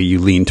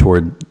lean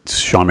toward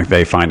Sean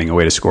McVay finding a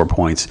way to score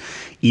points,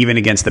 even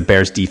against the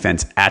Bears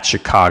defense at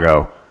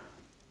Chicago.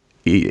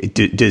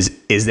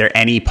 Is there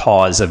any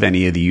pause of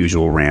any of the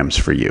usual Rams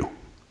for you?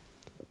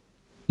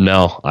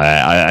 No,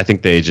 I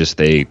think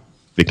they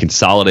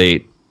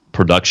consolidate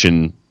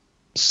production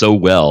so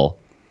well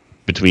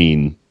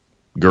between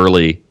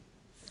Gurley,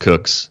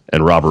 Cooks,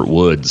 and Robert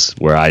Woods,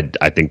 where I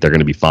think they're going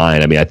to be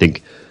fine. I mean, I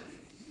think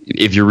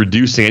if you're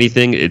reducing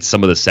anything, it's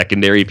some of the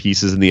secondary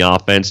pieces in the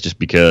offense, just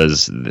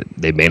because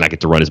they may not get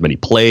to run as many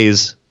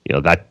plays. You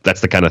know, that's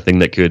the kind of thing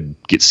that could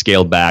get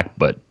scaled back.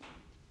 But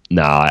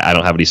no, I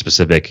don't have any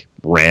specific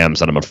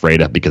Rams that I'm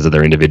afraid of because of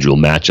their individual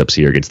matchups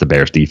here against the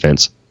Bears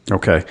defense.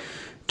 Okay.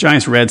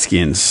 Giants,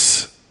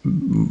 Redskins.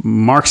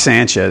 Mark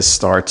Sanchez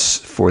starts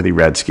for the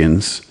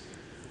Redskins.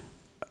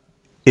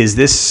 Is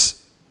this...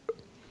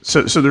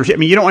 So I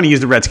mean, you don't want to use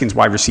the Redskins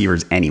wide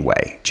receivers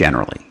anyway,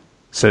 generally.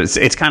 So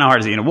it's kind of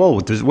hard to say,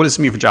 what does this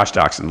mean for Josh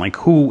Doctson? Like,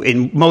 who,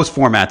 in most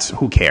formats,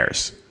 who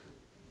cares?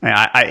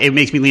 It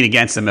makes me lean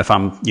against them if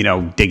I'm,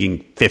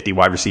 digging 50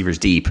 wide receivers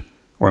deep,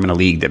 or I'm in a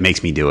league that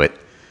makes me do it.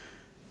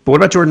 But what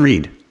about Jordan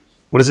Reed?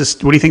 What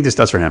do you think this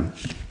does for him?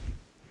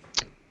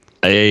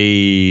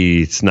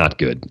 It's not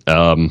good.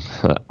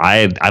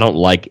 I don't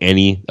like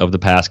any of the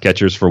pass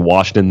catchers for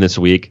Washington this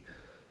week.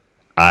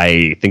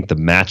 I think the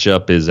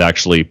matchup is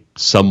actually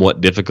somewhat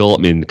difficult.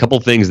 I mean, a couple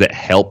of things that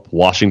help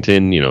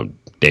Washington,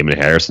 Damon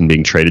Harrison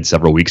being traded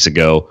several weeks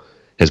ago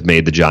has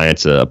made the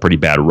Giants a pretty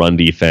bad run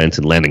defense,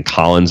 and Landon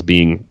Collins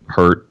being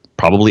hurt,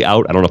 probably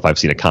out. I don't know if I've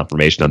seen a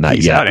confirmation on that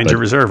He's yet. He's out, injured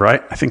reserve,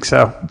 right? I think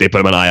so. They put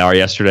him on IR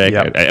yesterday.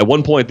 Yep. At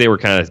one point, they were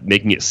kind of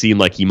making it seem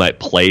like he might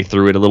play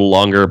through it a little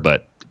longer,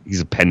 but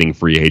he's a pending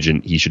free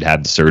agent. He should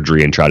have the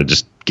surgery and try to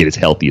just get as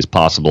healthy as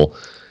possible.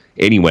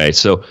 Anyway,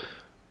 so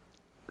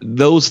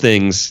those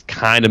things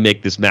kind of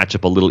make this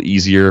matchup a little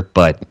easier,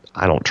 but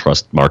I don't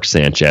trust Mark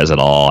Sanchez at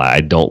all. I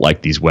don't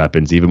like these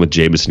weapons, even with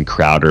Jamison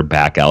Crowder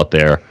back out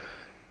there.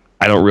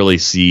 I don't really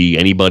see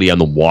anybody on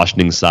the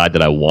Washington side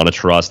that I want to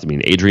trust. I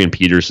mean, Adrian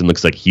Peterson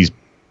looks like he's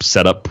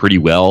set up pretty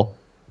well,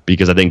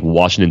 because I think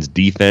Washington's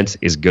defense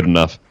is good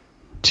enough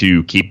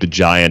to keep the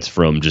Giants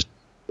from just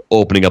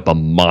opening up a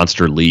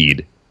monster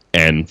lead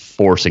and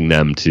forcing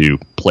them to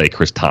play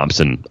Chris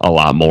Thompson a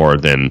lot more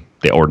than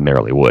they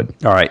ordinarily would.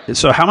 All right.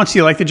 So how much do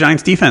you like the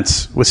Giants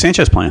defense with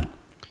Sanchez playing?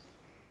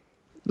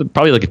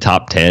 Probably like a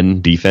top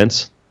 10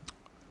 defense.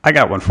 I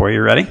got one for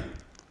you. Ready?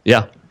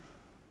 Yeah.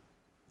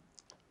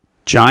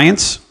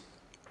 Giants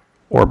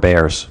or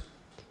Bears?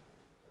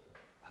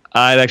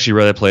 I'd actually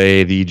rather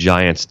play the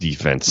Giants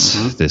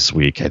defense this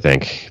week, I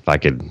think, if I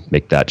could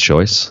make that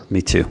choice.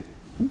 Me too.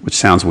 Which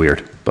sounds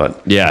weird,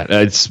 but... Yeah,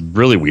 it's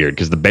really weird,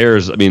 because the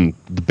Bears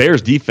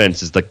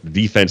defense is like the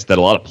defense that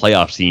a lot of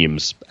playoff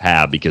teams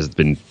have, because it's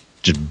been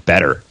just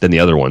better than the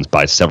other ones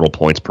by several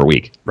points per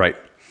week. Right.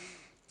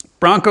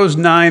 Broncos,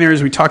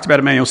 Niners, we talked about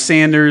Emmanuel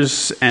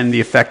Sanders and the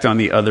effect on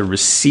the other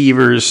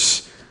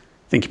receivers.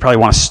 I think you probably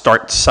want to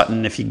start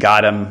Sutton if you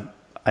got him.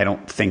 I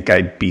don't think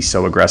I'd be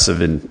so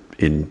aggressive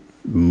in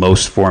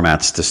most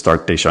formats to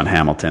start Deshaun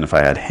Hamilton if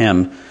I had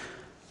him.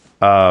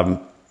 A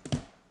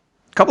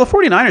couple of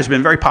 49ers have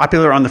been very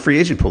popular on the free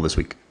agent pool this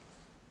week.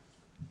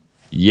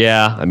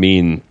 Yeah, I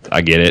mean,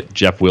 I get it.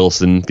 Jeff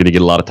Wilson going to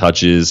get a lot of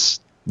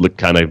touches, look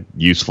kind of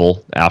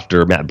useful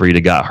after Matt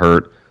Breida got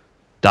hurt.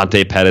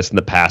 Dante Pettis in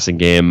the passing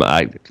game.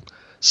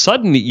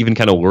 Sutton even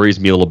kind of worries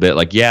me a little bit.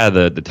 Like, yeah,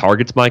 the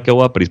targets might go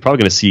up, but he's probably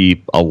going to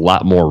see a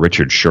lot more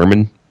Richard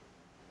Sherman.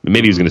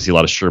 Maybe he's going to see a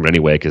lot of Sherman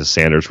anyway, because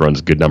Sanders runs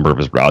a good number of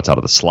his routes out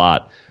of the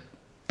slot.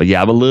 But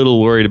yeah, I'm a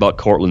little worried about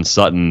Cortland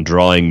Sutton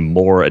drawing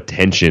more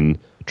attention,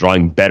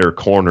 drawing better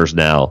corners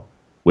now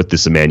with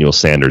this Emmanuel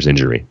Sanders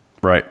injury.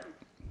 Right.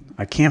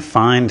 I can't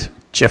find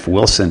Jeff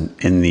Wilson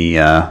in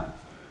the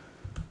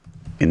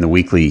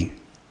weekly.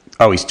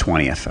 Oh, he's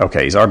 20th.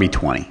 Okay, he's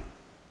RB20.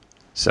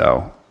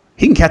 So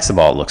he can catch the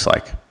ball, it looks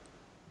like.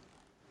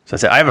 So I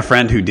said, I have a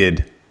friend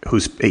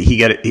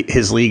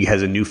his league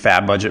has a new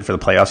fab budget for the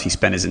playoffs. He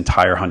spent his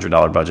entire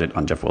 $100 budget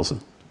on Jeff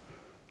Wilson.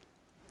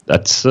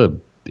 That's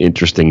an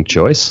interesting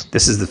choice.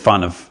 This is the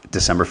fun of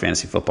December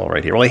fantasy football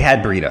right here. Well, he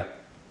had Breida.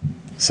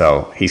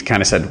 So he's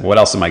kind of said, what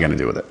else am I going to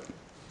do with it?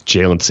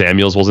 Jalen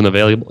Samuels wasn't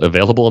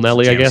available in that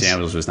league, I guess?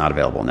 Samuels was not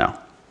available, no.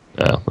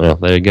 Oh, well,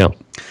 there you go.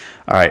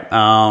 All right.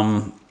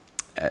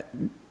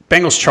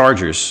 Bengals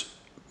Chargers.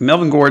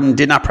 Melvin Gordon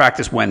did not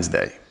practice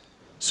Wednesday.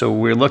 So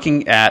we're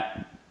looking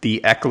at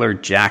the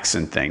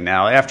Eckler-Jackson thing.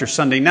 Now, after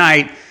Sunday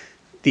night,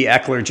 the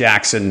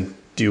Eckler-Jackson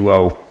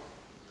duo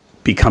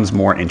becomes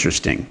more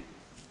interesting.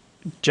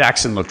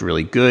 Jackson looked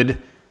really good.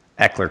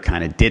 Eckler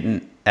kind of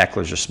didn't.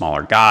 Eckler's a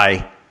smaller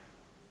guy.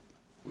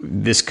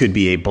 This could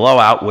be a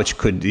blowout,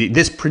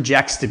 this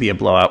projects to be a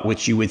blowout,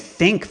 which you would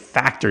think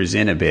factors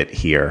in a bit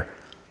here.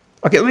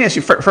 Okay, let me ask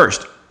you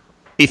first.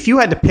 If you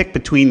had to pick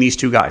between these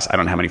two guys, I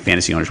don't know how many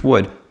fantasy owners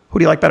would, who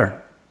do you like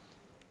better?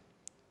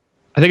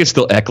 I think it's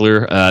still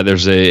Eckler.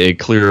 There's a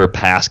clearer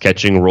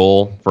pass-catching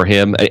role for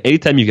him.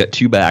 Anytime you got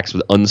two backs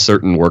with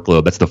uncertain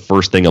workload, that's the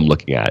first thing I'm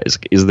looking at.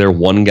 Is there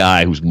one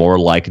guy who's more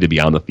likely to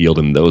be on the field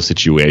in those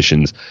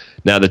situations?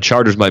 Now, the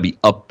Chargers might be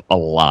up a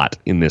lot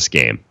in this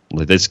game.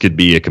 This could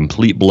be a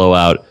complete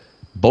blowout.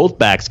 Both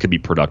backs could be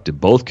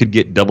productive. Both could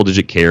get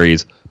double-digit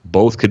carries.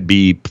 Both could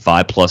be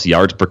 5+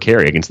 yards per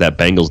carry against that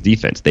Bengals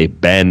defense.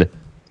 They've been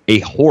a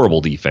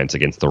horrible defense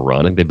against the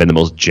run, and they've been the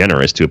most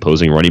generous to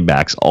opposing running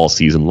backs all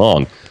season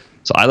long.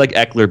 So I like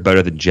Eckler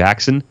better than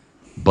Jackson,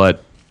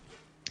 but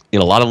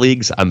in a lot of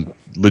leagues, I'm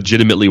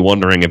legitimately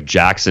wondering if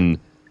Jackson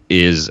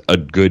is a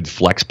good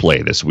flex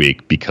play this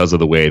week because of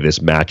the way this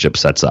matchup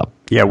sets up.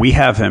 Yeah, we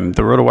have him.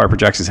 The RotoWire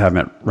projections have him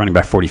at running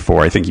back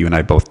 44. I think you and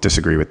I both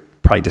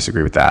probably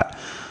disagree with that.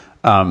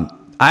 I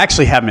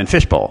actually have him in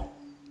Fishbowl.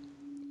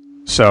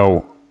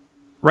 So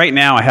right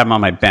now I have him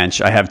on my bench.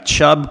 I have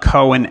Chubb,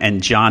 Cohen,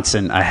 and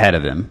Johnson ahead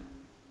of him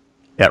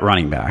at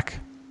running back.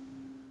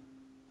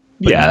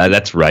 Yeah,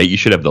 that's right. You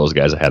should have those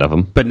guys ahead of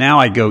him. But now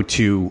I go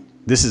to,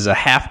 this is a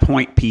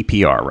half-point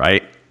PPR,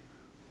 right?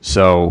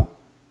 So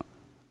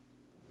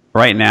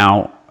right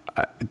now,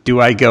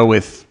 do I go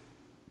with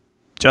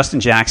Justin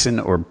Jackson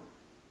or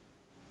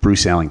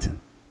Bruce Ellington?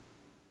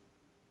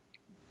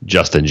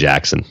 Justin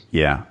Jackson.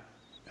 Yeah.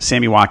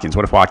 Sammy Watkins.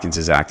 What if Watkins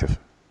is active?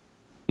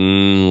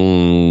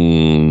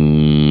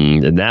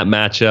 In that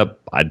matchup,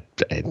 I'd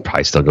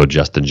probably still go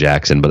Justin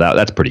Jackson, but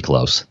that's pretty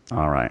close.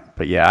 All right.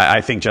 But yeah, I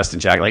think Justin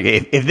Jackson, like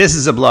if this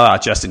is a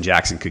blowout, Justin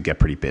Jackson could get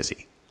pretty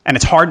busy. And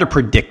it's hard to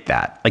predict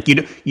that. Like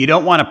you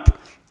don't want to,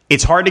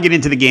 it's hard to get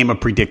into the game of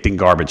predicting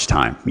garbage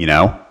time,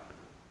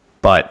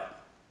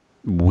 but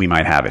we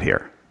might have it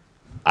here.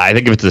 I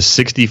think if it's a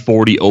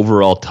 60-40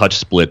 overall touch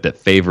split that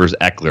favors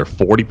Eckler,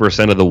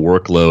 40% of the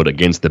workload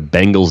against the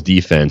Bengals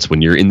defense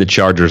when you're in the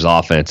Chargers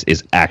offense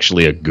is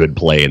actually a good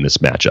play in this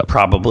matchup.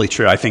 Probably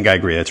true. I think I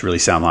agree. That's really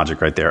sound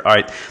logic right there. All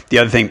right. The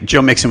other thing,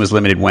 Joe Mixon was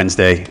limited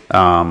Wednesday.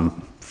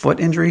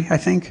 Foot injury, I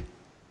think.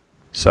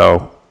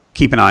 So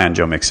keep an eye on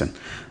Joe Mixon.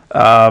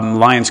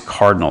 Lions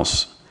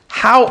Cardinals.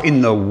 How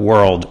in the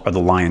world are the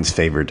Lions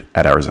favored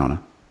at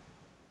Arizona?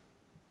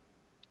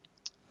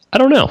 I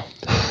don't know.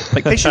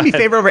 Like they should be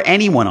favored over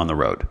anyone on the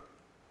road.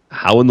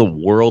 How in the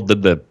world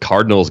did the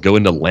Cardinals go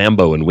into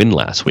Lambeau and win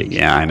last week?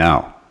 Yeah, I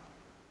know.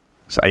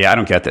 So yeah, I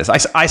don't get this.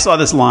 I saw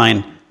this line.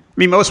 I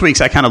mean, most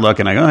weeks I kind of look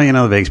and I go,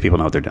 the Vegas people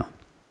know what they're doing.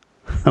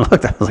 I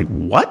looked, I was like,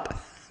 what?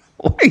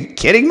 Are you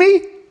kidding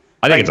me?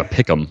 I think it's a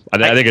pick 'em.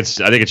 I think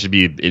it should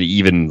be an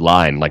even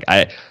line. Like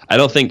I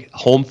don't think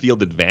home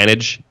field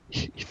advantage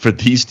for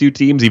these two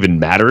teams even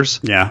matters.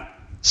 Yeah.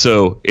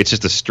 So it's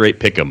just a straight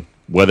pick 'em.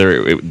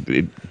 Whether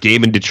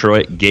game in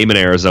Detroit, game in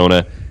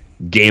Arizona,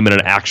 game in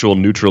an actual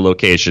neutral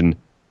location,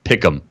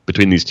 pick 'em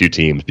between these two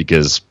teams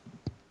because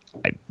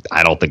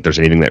I don't think there's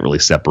anything that really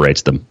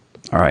separates them.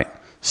 All right.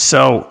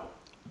 So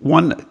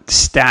one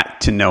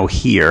stat to know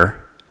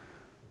here,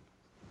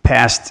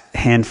 past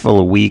handful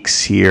of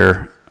weeks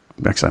here,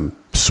 actually I'm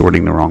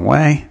sorting the wrong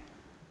way.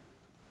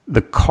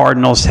 The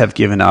Cardinals have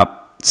given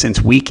up,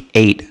 since week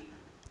 8,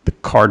 the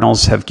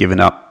Cardinals have given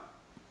up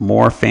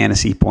more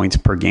fantasy points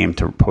per game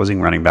to opposing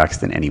running backs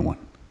than anyone.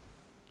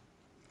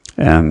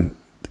 And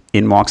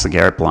in walks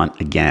LeGarrette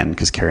Blount again,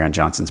 because Kerryon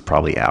Johnson's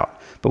probably out.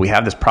 But we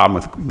have this problem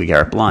with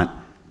LeGarrette Blount.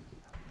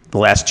 The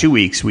last 2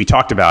 weeks, we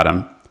talked about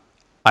him.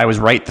 I was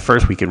right the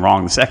first week and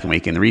wrong the second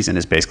week, and the reason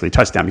is basically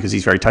touchdown, because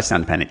he's very touchdown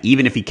dependent.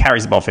 Even if he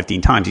carries the ball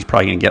 15 times, he's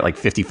probably going to get like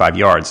 55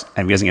 yards,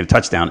 and if he doesn't get a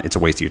touchdown, it's a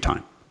waste of your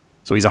time.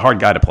 So he's a hard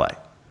guy to play.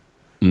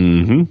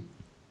 Mm-hmm.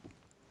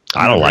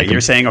 I don't like him.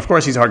 You're saying, of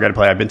course, he's a hard guy to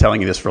play. I've been telling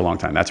you this for a long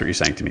time. That's what you're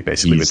saying to me,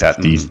 basically, with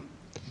that.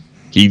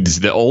 He's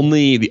the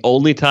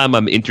only time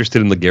I'm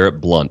interested in LeGarrette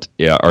Blount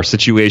are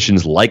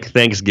situations like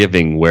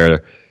Thanksgiving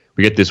where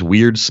we get this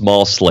weird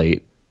small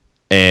slate,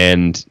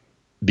 and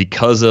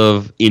because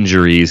of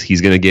injuries,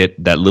 he's going to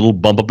get that little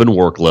bump up in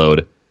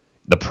workload.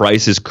 The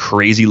price is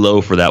crazy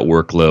low for that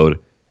workload,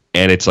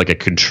 and it's like a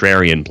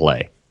contrarian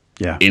play.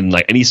 Yeah. In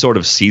like any sort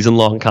of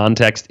season-long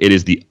context, it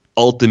is the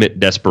ultimate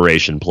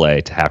desperation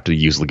play to have to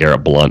use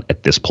LeGarrette Blount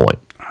at this point.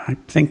 I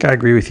think I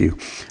agree with you.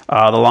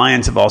 The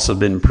Lions have also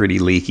been pretty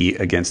leaky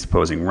against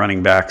opposing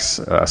running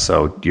backs.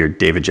 So your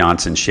David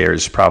Johnson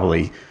shares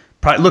probably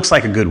looks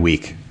like a good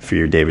week for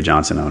your David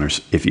Johnson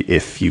owners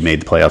if you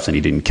made the playoffs and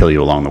he didn't kill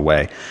you along the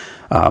way.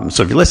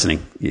 So if you're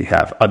listening, you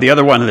have. The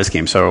other one in this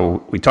game,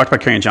 so we talked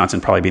about Kerryon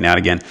Johnson probably being out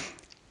again.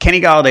 Kenny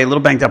Golladay, a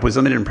little banged up, was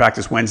limited in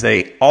practice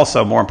Wednesday.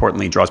 Also, more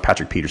importantly, draws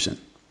Patrick Peterson.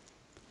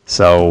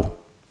 So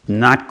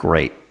not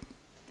great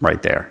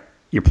right there.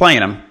 You're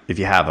playing him if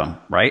you have him,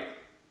 right?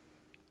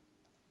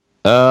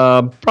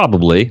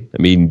 Probably.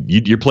 I mean,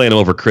 you're playing him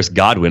over Chris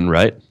Godwin,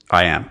 right?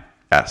 I am.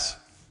 Yes. I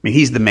mean,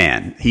 he's the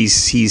man.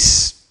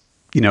 He's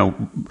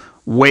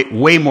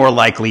way more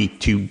likely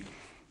to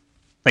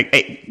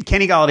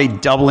Kenny Golladay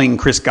doubling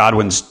Chris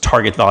Godwin's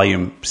target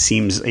volume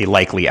seems a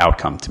likely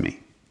outcome to me.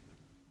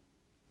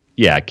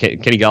 Yeah,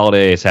 Kenny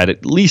Golladay has had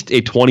at least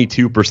a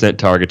 22%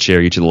 target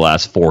share each of the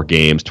last 4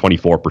 games,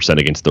 24%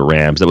 against the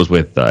Rams. That was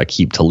with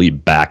Aqib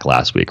Talib back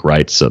last week,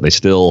 right? So they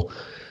still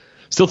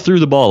threw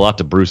the ball a lot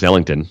to Bruce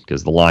Ellington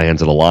because the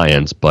Lions are the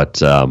Lions,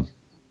 but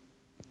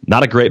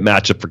not a great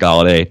matchup for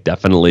Golladay.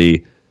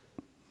 Definitely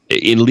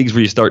in leagues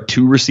where you start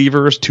 2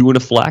 receivers, 2 in a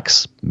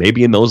flex,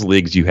 maybe in those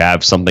leagues you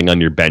have something on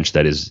your bench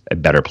that is a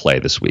better play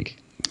this week.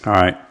 All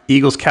right,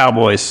 Eagles,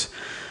 Cowboys.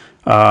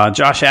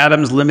 Josh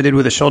Adams limited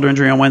with a shoulder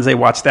injury on Wednesday.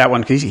 Watch that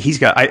one because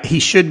he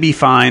should be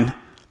fine.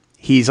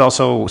 He's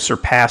also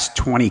surpassed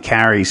 20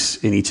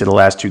 carries in each of the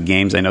last 2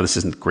 games. I know this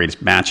isn't the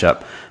greatest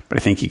matchup, but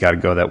I think you got to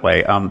go that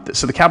way.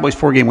 So the Cowboys'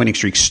 4-game winning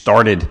streak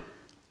started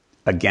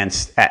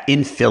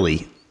in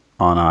Philly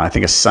on I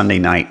think a Sunday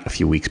night a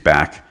few weeks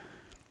back.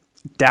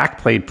 Dak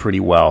played pretty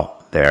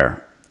well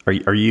there.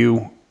 Are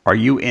you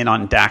in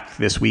on Dak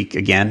this week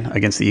again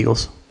against the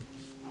Eagles?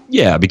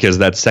 Yeah, because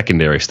that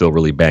secondary is still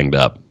really banged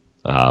up.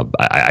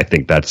 I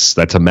think that's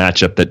a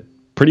matchup that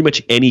pretty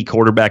much any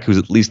quarterback who's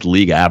at least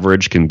league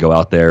average can go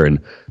out there and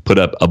put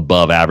up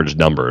above average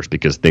numbers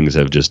because things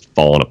have just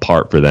fallen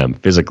apart for them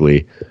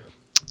physically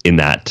in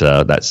that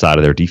side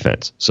of their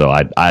defense. So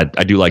I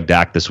do like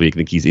Dak this week. I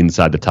think he's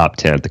inside the top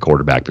 10 at the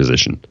quarterback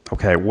position.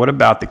 Okay, what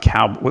about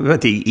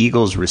the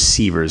Eagles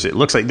receivers? It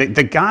looks like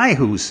the guy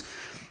who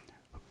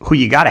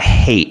you got to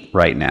hate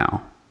right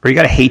now, or you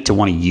got to hate to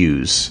want to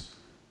use,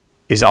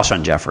 is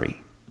Alshon Jeffrey.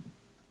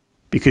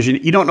 Because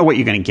you don't know what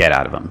you're going to get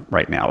out of him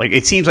right now. Like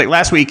it seems like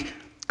last week,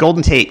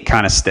 Golden Tate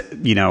kind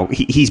of,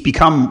 he's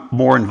become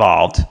more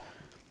involved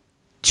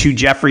to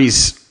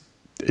Jeffrey's,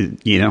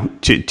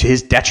 to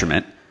his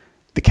detriment.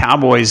 The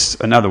Cowboys,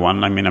 another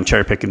one. I mean, I'm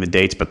cherry picking the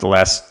dates, but the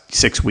last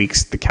 6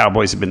 weeks, the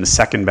Cowboys have been the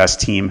second best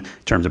team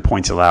in terms of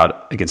points allowed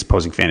against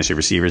opposing fantasy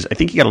receivers. I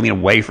think you got to lean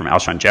away from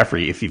Alshon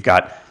Jeffrey if you've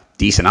got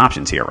decent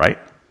options here, right?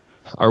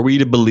 Are we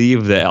to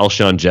believe that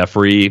Alshon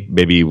Jeffrey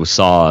maybe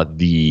saw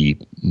the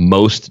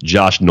most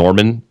Josh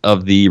Norman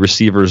of the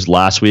receivers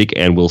last week,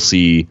 and we'll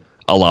see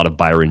a lot of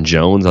Byron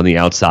Jones on the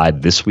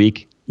outside this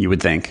week? You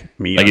would think.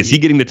 I mean, is he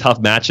getting the tough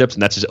matchups,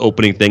 and that's just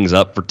opening things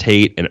up for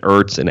Tate and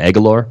Ertz and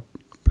Aguilar?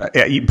 For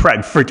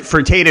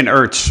Tate and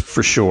Ertz,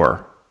 for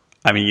sure.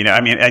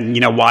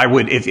 Why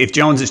would if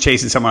Jones is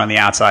chasing someone on the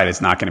outside,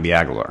 it's not going to be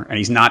Aguilar, and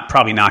he's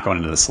probably not going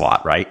into the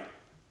slot, right?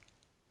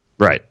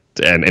 Right.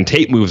 And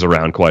Tate moves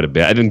around quite a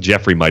bit. I think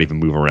Jeffrey might even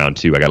move around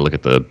too. I got to look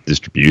at the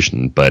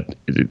distribution, but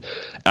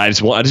I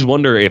just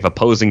wonder if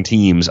opposing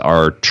teams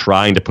are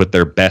trying to put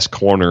their best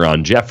corner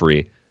on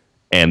Jeffrey,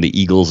 and the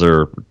Eagles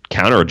are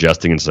counter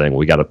adjusting and saying, "Well,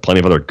 we got plenty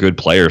of other good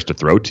players to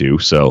throw to,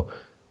 so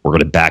we're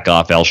going to back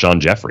off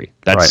Alshon Jeffrey."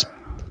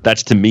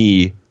 That's to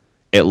me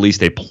at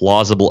least a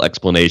plausible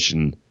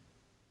explanation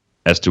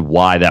as to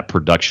why that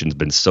production's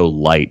been so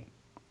light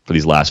for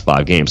these last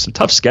 5 games. Some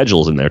tough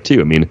schedules in there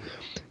too. I mean,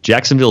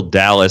 Jacksonville,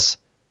 Dallas,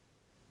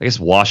 I guess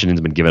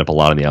Washington's been giving up a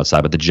lot on the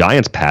outside, but the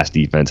Giants' pass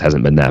defense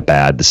hasn't been that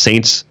bad. The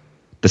Saints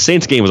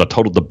game was a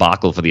total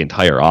debacle for the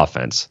entire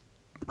offense.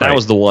 That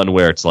was the one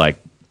where it's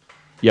like,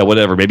 yeah,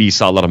 whatever. Maybe you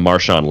saw a lot of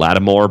Marshawn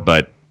Lattimore,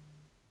 but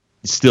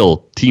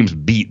still, teams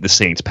beat the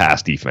Saints'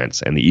 pass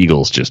defense, and the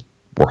Eagles just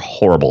were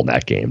horrible in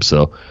that game.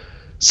 So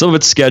some of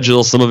it's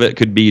schedule, some of it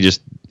could be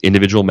just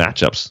individual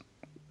matchups.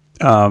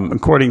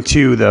 According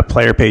to the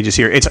player pages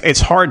here, it's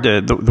hard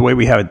to the way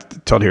we have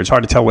it told here. It's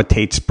hard to tell what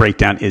Tate's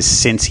breakdown is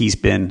since he's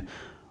been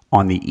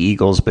on the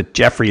Eagles. But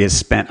Jeffrey has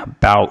spent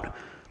about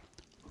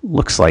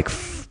looks like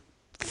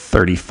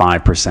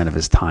 35% of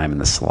his time in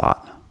the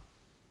slot.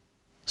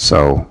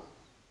 So,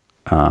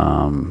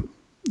 and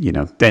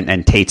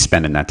Tate's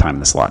spending that time in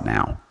the slot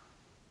now.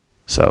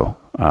 So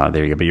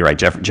there you go. But you're right,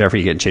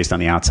 Jeffrey getting chased on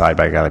the outside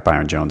by a guy like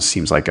Byron Jones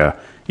seems like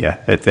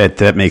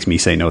that makes me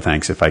say no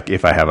thanks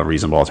if I have a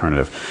reasonable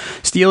alternative.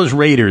 Steelers,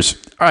 Raiders.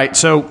 All right,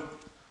 so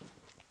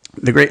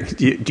do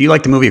you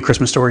like the movie A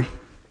Christmas Story?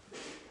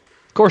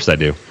 Of course I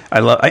do. I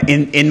love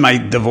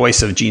the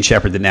voice of Gene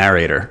Shepard, the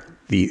narrator.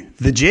 The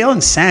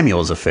Jalen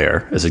Samuels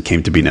affair, as it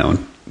came to be known.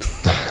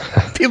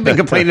 People have been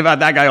complaining about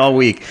that guy all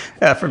week.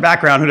 For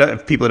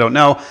background, people who don't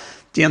know,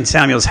 Jalen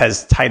Samuels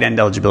has tight end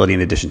eligibility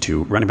in addition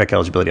to running back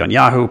eligibility on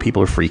Yahoo.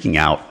 People are freaking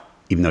out,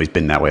 even though he's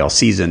been that way all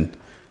season.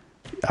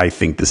 I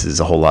think this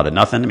is a whole lot of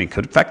nothing. I mean, it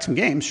could affect some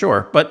games,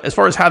 sure. But as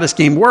far as how this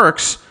game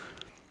works,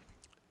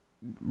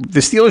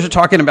 the Steelers are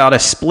talking about a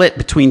split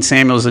between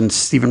Samuels and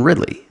Stephen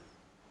Ridley.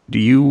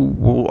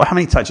 How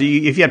many touches?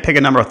 If you had to pick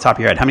a number off the top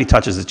of your head, how many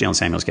touches does Jalen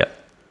Samuels get?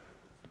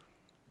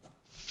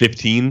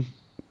 15.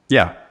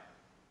 Yeah.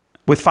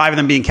 with 5 of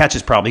them being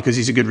catches probably because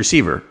he's a good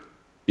receiver.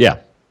 Yeah.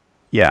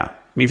 Yeah. I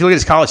mean, if you look at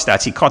his college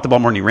stats, he caught the ball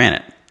more than he ran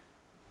it,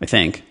 I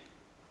think,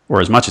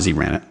 or as much as he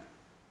ran it.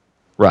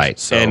 Right.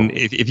 So, and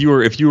if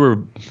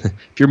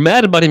you're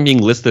mad about him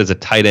being listed as a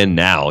tight end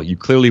now, you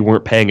clearly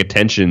weren't paying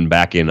attention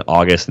back in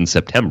August and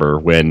September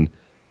when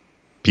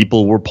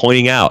people were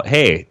pointing out,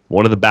 hey,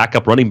 one of the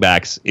backup running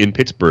backs in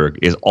Pittsburgh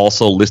is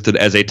also listed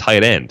as a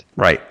tight end.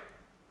 right.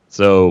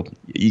 So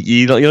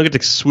you don't get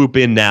to swoop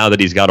in now that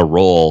he's got a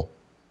role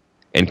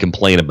and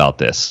complain about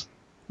this.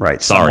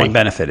 Right. Sorry. Someone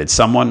benefited.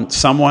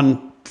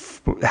 Someone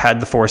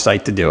had the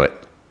foresight to do it.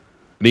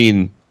 I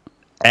mean,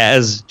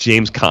 as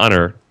James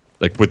Conner,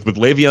 like with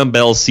Le'Veon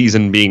Bell's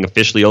season being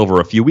officially over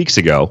a few weeks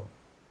ago,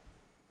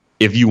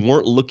 if you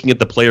weren't looking at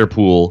the player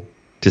pool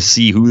to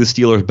see who the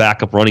Steelers'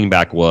 backup running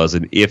back was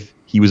and if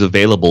he was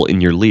available in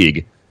your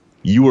league,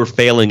 you were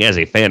failing as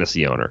a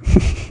fantasy owner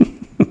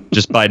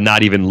just by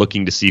not even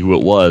looking to see who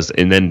it was.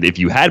 And then if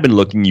you had been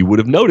looking, you would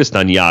have noticed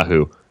on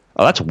Yahoo,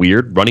 oh, that's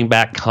weird, running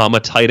back,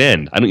 tight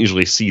end. I don't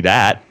usually see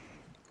that.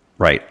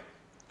 Right.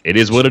 It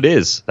is what it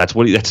is. That's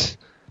what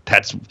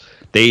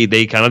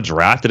they kind of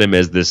drafted him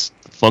as this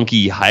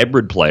funky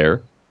hybrid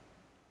player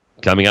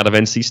coming out of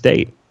NC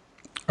State.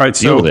 All right.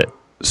 Deal with it.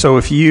 So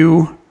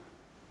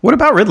what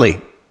about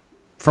Ridley?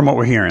 From what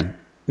we're hearing,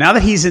 now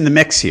that he's in the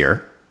mix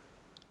here,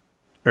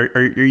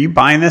 are you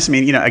buying this? I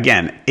mean,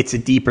 again, it's a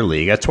deeper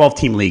league, a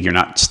 12-team league. You're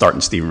not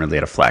starting Stephen Ridley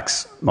at a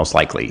flex, most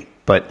likely.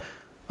 But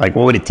like,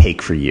 what would it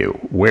take for you?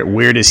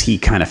 Where does he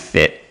kind of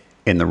fit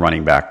in the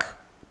running back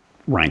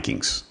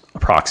rankings,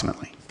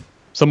 approximately?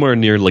 Somewhere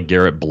near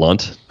LeGarrette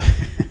Blount.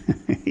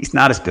 He's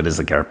not as good as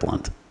LeGarrette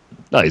Blount.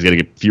 No, he's going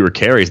to get fewer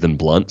carries than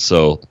Blount.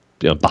 So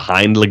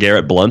behind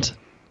LeGarrette Blount.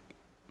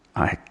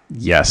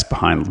 Yes,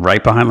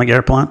 right behind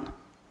LeGarrette Blount.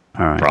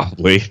 All right.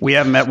 Probably. We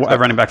have him at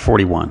running back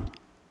 41.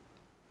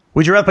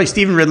 Would you rather play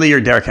Stephen Ridley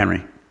or Derrick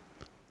Henry?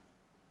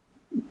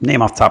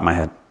 Name off the top of my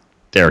head.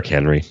 Derrick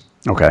Henry.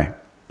 Okay.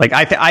 Like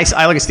I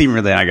look at Stephen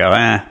Ridley and I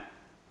go,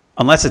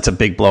 unless it's a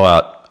big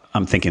blowout,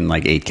 I'm thinking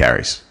like 8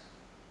 carries.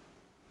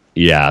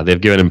 Yeah,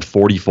 they've given him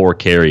 44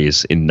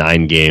 carries in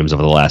 9 games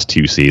over the last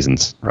 2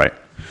 seasons. Right.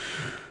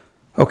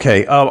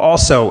 Okay.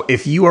 Also,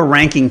 if you are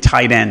ranking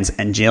tight ends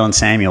and Jalen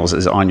Samuels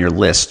is on your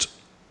list,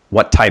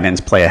 what tight ends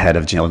play ahead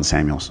of Jalen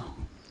Samuels?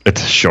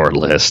 It's a short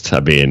list. I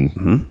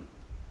mean,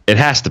 It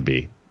has to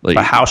be. But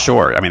how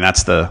short? I mean,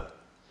 that's the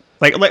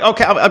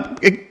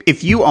okay.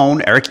 If you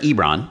own Eric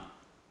Ebron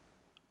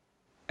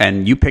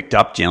and you picked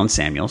up Jalen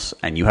Samuels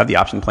and you have the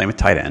option to play him at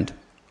tight end,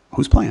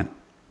 who's playing?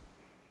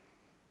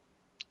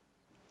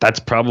 That's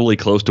probably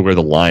close to where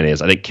the line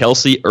is. I think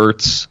Kelsey,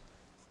 Ertz.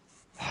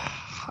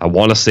 I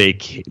want to say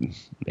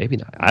maybe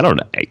not. I don't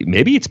know.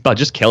 Maybe it's about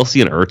just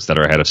Kelsey and Ertz that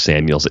are ahead of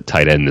Samuels at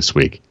tight end this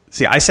week.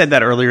 See, I said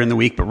that earlier in the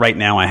week, but right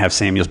now I have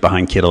Samuels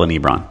behind Kittle and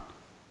Ebron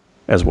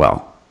as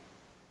well.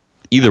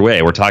 Either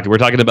way, we're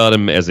talking about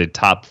him as a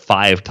top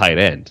 5 tight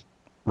end.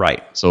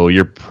 Right. So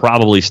you're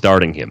probably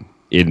starting him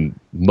in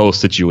most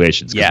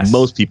situations. Yes.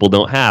 Most people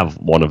don't have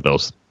one of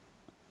those.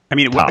 I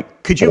mean,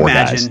 could you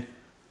imagine?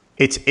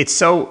 It's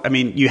so. I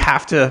mean, you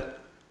have to.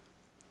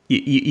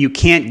 You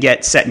can't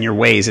get set in your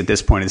ways at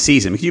this point of the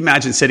season. Could you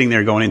imagine sitting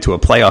there going into a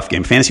playoff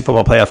game, fantasy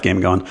football playoff game,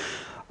 going,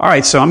 "All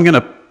right, so I'm going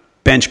to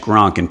bench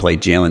Gronk and play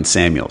Jalen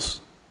Samuels."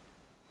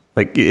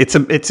 Like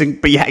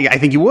but yeah, I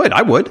think you would.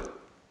 I would.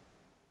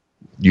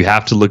 You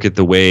have to look at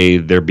the way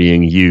they're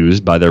being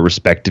used by their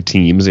respective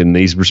teams in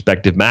these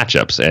respective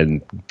matchups,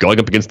 and going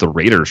up against the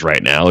Raiders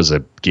right now is a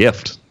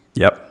gift.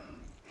 Yep.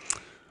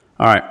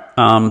 All right.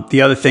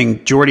 The other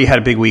thing, Jordy had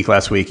a big week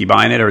last week. You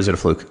buying it, or is it a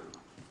fluke?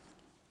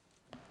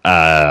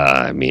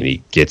 I mean,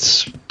 he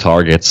gets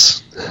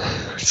targets,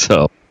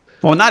 so.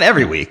 Well, not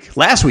every week.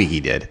 Last week he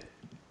did.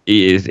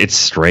 It's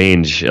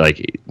strange.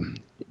 Like,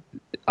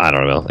 I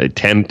don't know.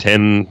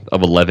 10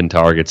 of 11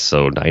 targets,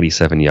 so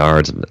 97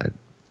 yards.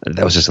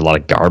 That was just a lot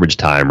of garbage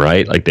time,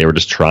 right? Like, they were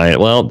just trying.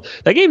 Well,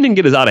 that game didn't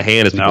get as out of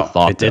hand as people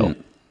thought, it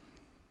didn't.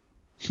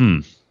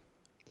 Though.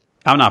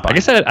 I'm not buying. I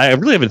guess I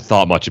really haven't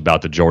thought much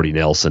about the Jordy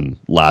Nelson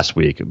last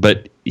week,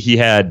 but he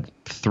had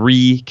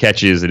 3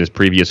 catches in his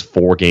previous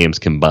 4 games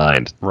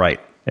combined. Right.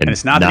 And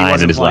it's not 9 that he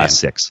wasn't in his playing. last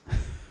 6.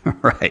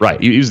 Right.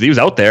 Right. He was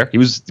out there. He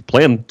was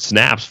playing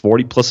snaps,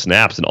 40-plus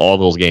snaps in all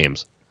those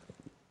games.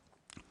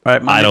 All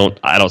right, I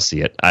don't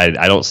see it. I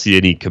don't see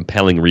any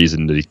compelling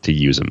reason to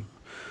use him.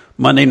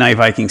 Monday Night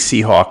Vikings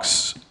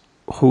Seahawks.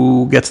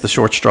 Who gets the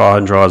short straw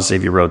and draws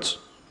Xavier Rhodes?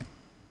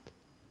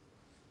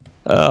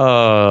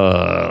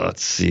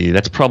 Let's see.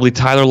 That's probably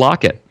Tyler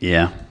Lockett.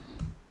 Yeah.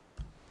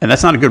 And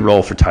that's not a good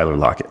role for Tyler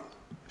Lockett.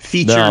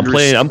 Featured, I'm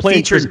playing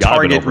Chris featured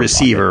Godwin target over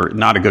receiver, Lockett.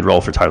 not a good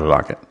role for Tyler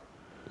Lockett.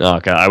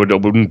 Okay, I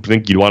wouldn't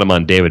think you'd want him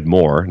on David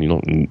Moore.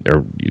 You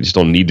just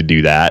don't need to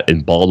do that.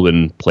 And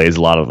Baldwin plays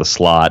a lot of the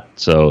slot,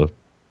 so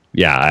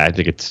yeah, I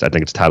think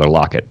it's Tyler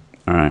Lockett.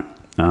 All right.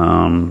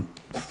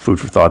 Food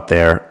for thought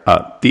there.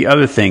 The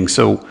other thing,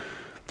 so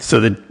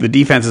the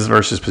defenses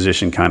versus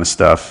position kind of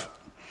stuff.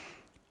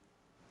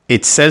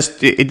 It says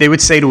they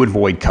would say to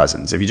avoid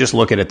Cousins. If you just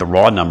look at it, the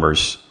raw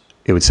numbers,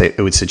 it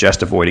would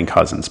suggest avoiding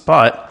Cousins.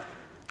 But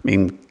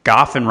mean,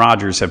 Goff and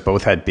Rodgers have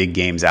both had big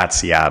games at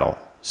Seattle.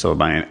 So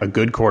by a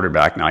good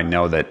quarterback, now I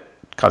know that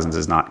Cousins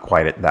is not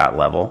quite at that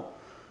level.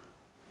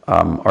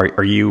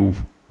 Are you,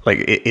 like,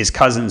 is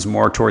Cousins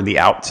more toward the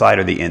outside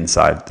or the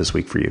inside this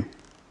week for you?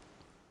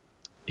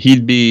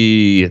 He'd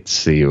be, let's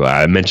see,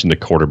 I mentioned a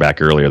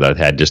quarterback earlier that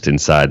I had just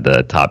inside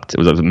the top.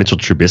 Was it Mitchell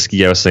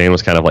Trubisky I was saying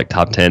was kind of like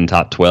top 10,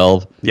 top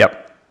 12?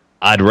 Yep.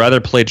 I'd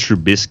rather play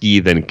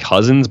Trubisky than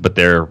Cousins, but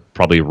they're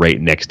probably right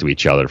next to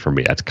each other for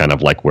me. That's kind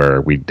of like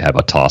where we'd have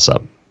a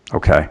toss-up.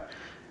 Okay.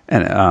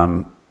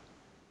 And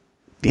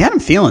the Adam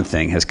Thielen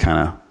thing has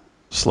kind of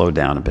slowed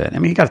down a bit. I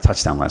mean, he got a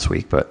touchdown last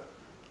week, but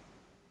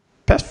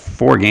past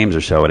 4 games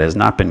or so, it has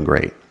not been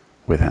great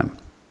with him.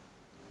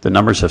 The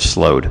numbers have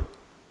slowed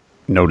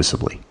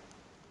noticeably.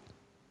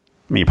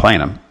 I mean, you're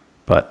playing him,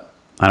 but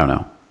I don't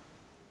know.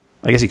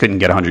 I guess he couldn't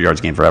get 100 yards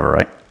a game forever,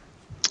 right?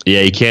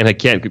 Yeah, he can't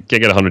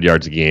get 100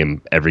 yards a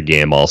game every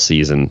game all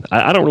season.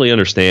 I don't really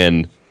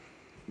understand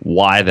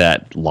why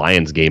that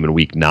Lions game in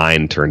week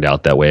 9 turned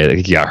out that way. I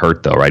think he got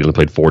hurt, though, right? He only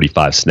played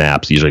 45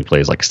 snaps. He usually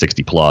plays like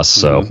 60 plus,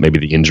 so maybe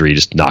the injury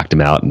just knocked him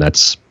out, and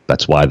that's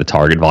why the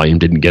target volume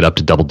didn't get up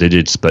to double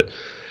digits. But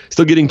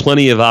still getting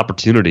plenty of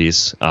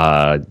opportunities.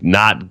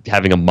 Not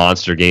having a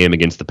monster game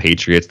against the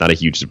Patriots, not a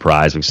huge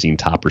surprise. We've seen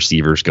top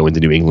receivers go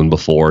into New England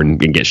before and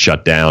get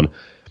shut down.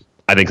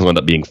 I think he'll end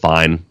up being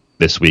fine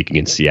this week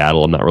against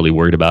Seattle. I'm not really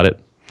worried about it.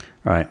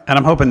 All right. And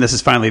I'm hoping this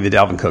is finally the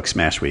Dalvin Cook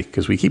smash week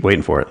because we keep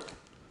waiting for it.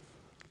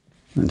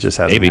 It just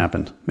hasn't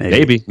happened.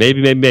 Maybe.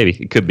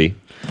 It could be.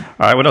 All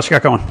right. What else you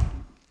got going?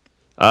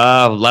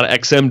 A lot of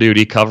XM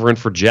duty covering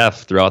for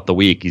Jeff throughout the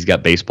week. He's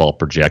got baseball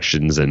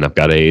projections, and I've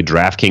got a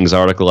DraftKings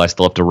article I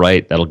still have to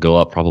write. That'll go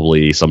up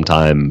probably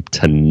sometime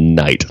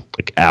tonight,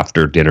 like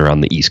after dinner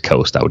on the East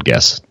Coast, I would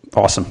guess.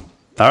 Awesome.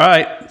 All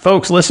right,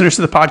 folks, listeners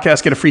to the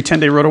podcast get a free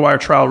 10-day RotoWire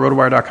trial,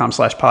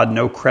 rotowire.com/pod.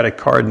 No credit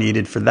card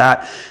needed for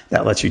that.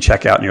 That lets you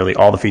check out nearly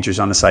all the features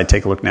on the site.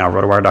 Take a look now,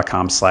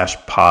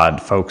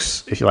 rotowire.com/pod.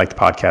 Folks, if you like the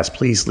podcast,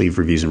 please leave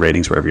reviews and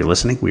ratings wherever you're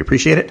listening. We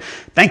appreciate it.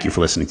 Thank you for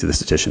listening to this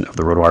edition of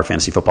the RotoWire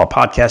Fantasy Football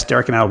Podcast.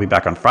 Derek and I will be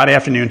back on Friday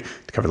afternoon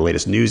to cover the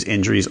latest news,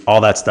 injuries,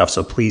 all that stuff,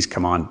 so please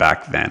come on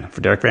back then.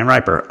 For Derek Van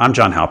Riper, I'm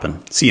John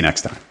Halpin. See you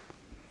next time.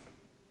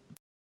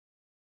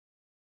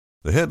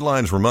 The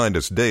headlines remind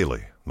us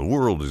daily. The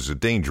world is a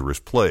dangerous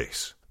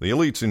place. The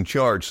elites in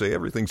charge say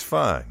everything's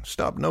fine.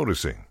 Stop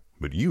noticing.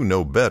 But you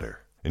know better.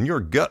 And your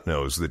gut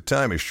knows that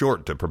time is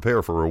short to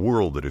prepare for a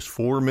world that is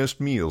 4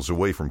 missed meals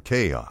away from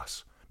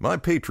chaos. My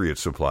Patriot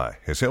Supply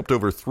has helped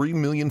over 3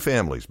 million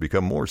families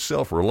become more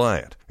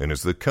self-reliant and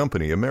is the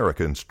company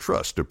Americans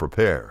trust to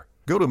prepare.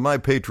 Go to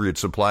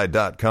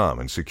MyPatriotSupply.com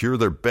and secure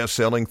their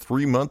best-selling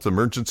 3-month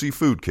emergency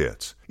food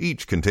kits.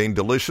 Each contain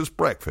delicious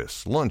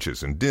breakfasts,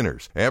 lunches, and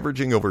dinners,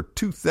 averaging over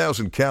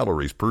 2,000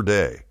 calories per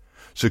day.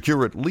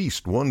 Secure at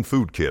least 1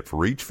 food kit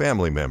for each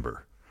family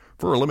member.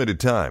 For a limited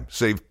time,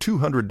 save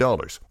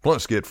 $200,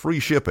 plus get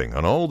free shipping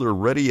on all their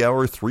Ready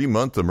Hour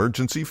 3-month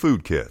emergency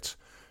food kits.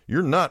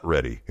 You're not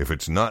ready if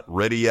it's not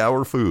Ready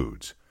Hour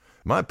Foods.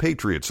 My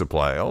Patriot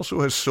Supply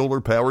also has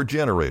solar power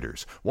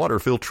generators, water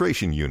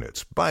filtration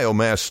units,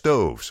 biomass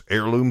stoves,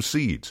 heirloom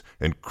seeds,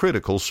 and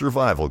critical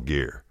survival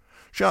gear.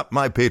 Shop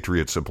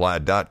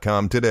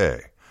MyPatriotSupply.com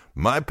today.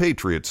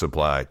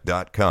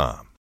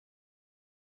 MyPatriotSupply.com.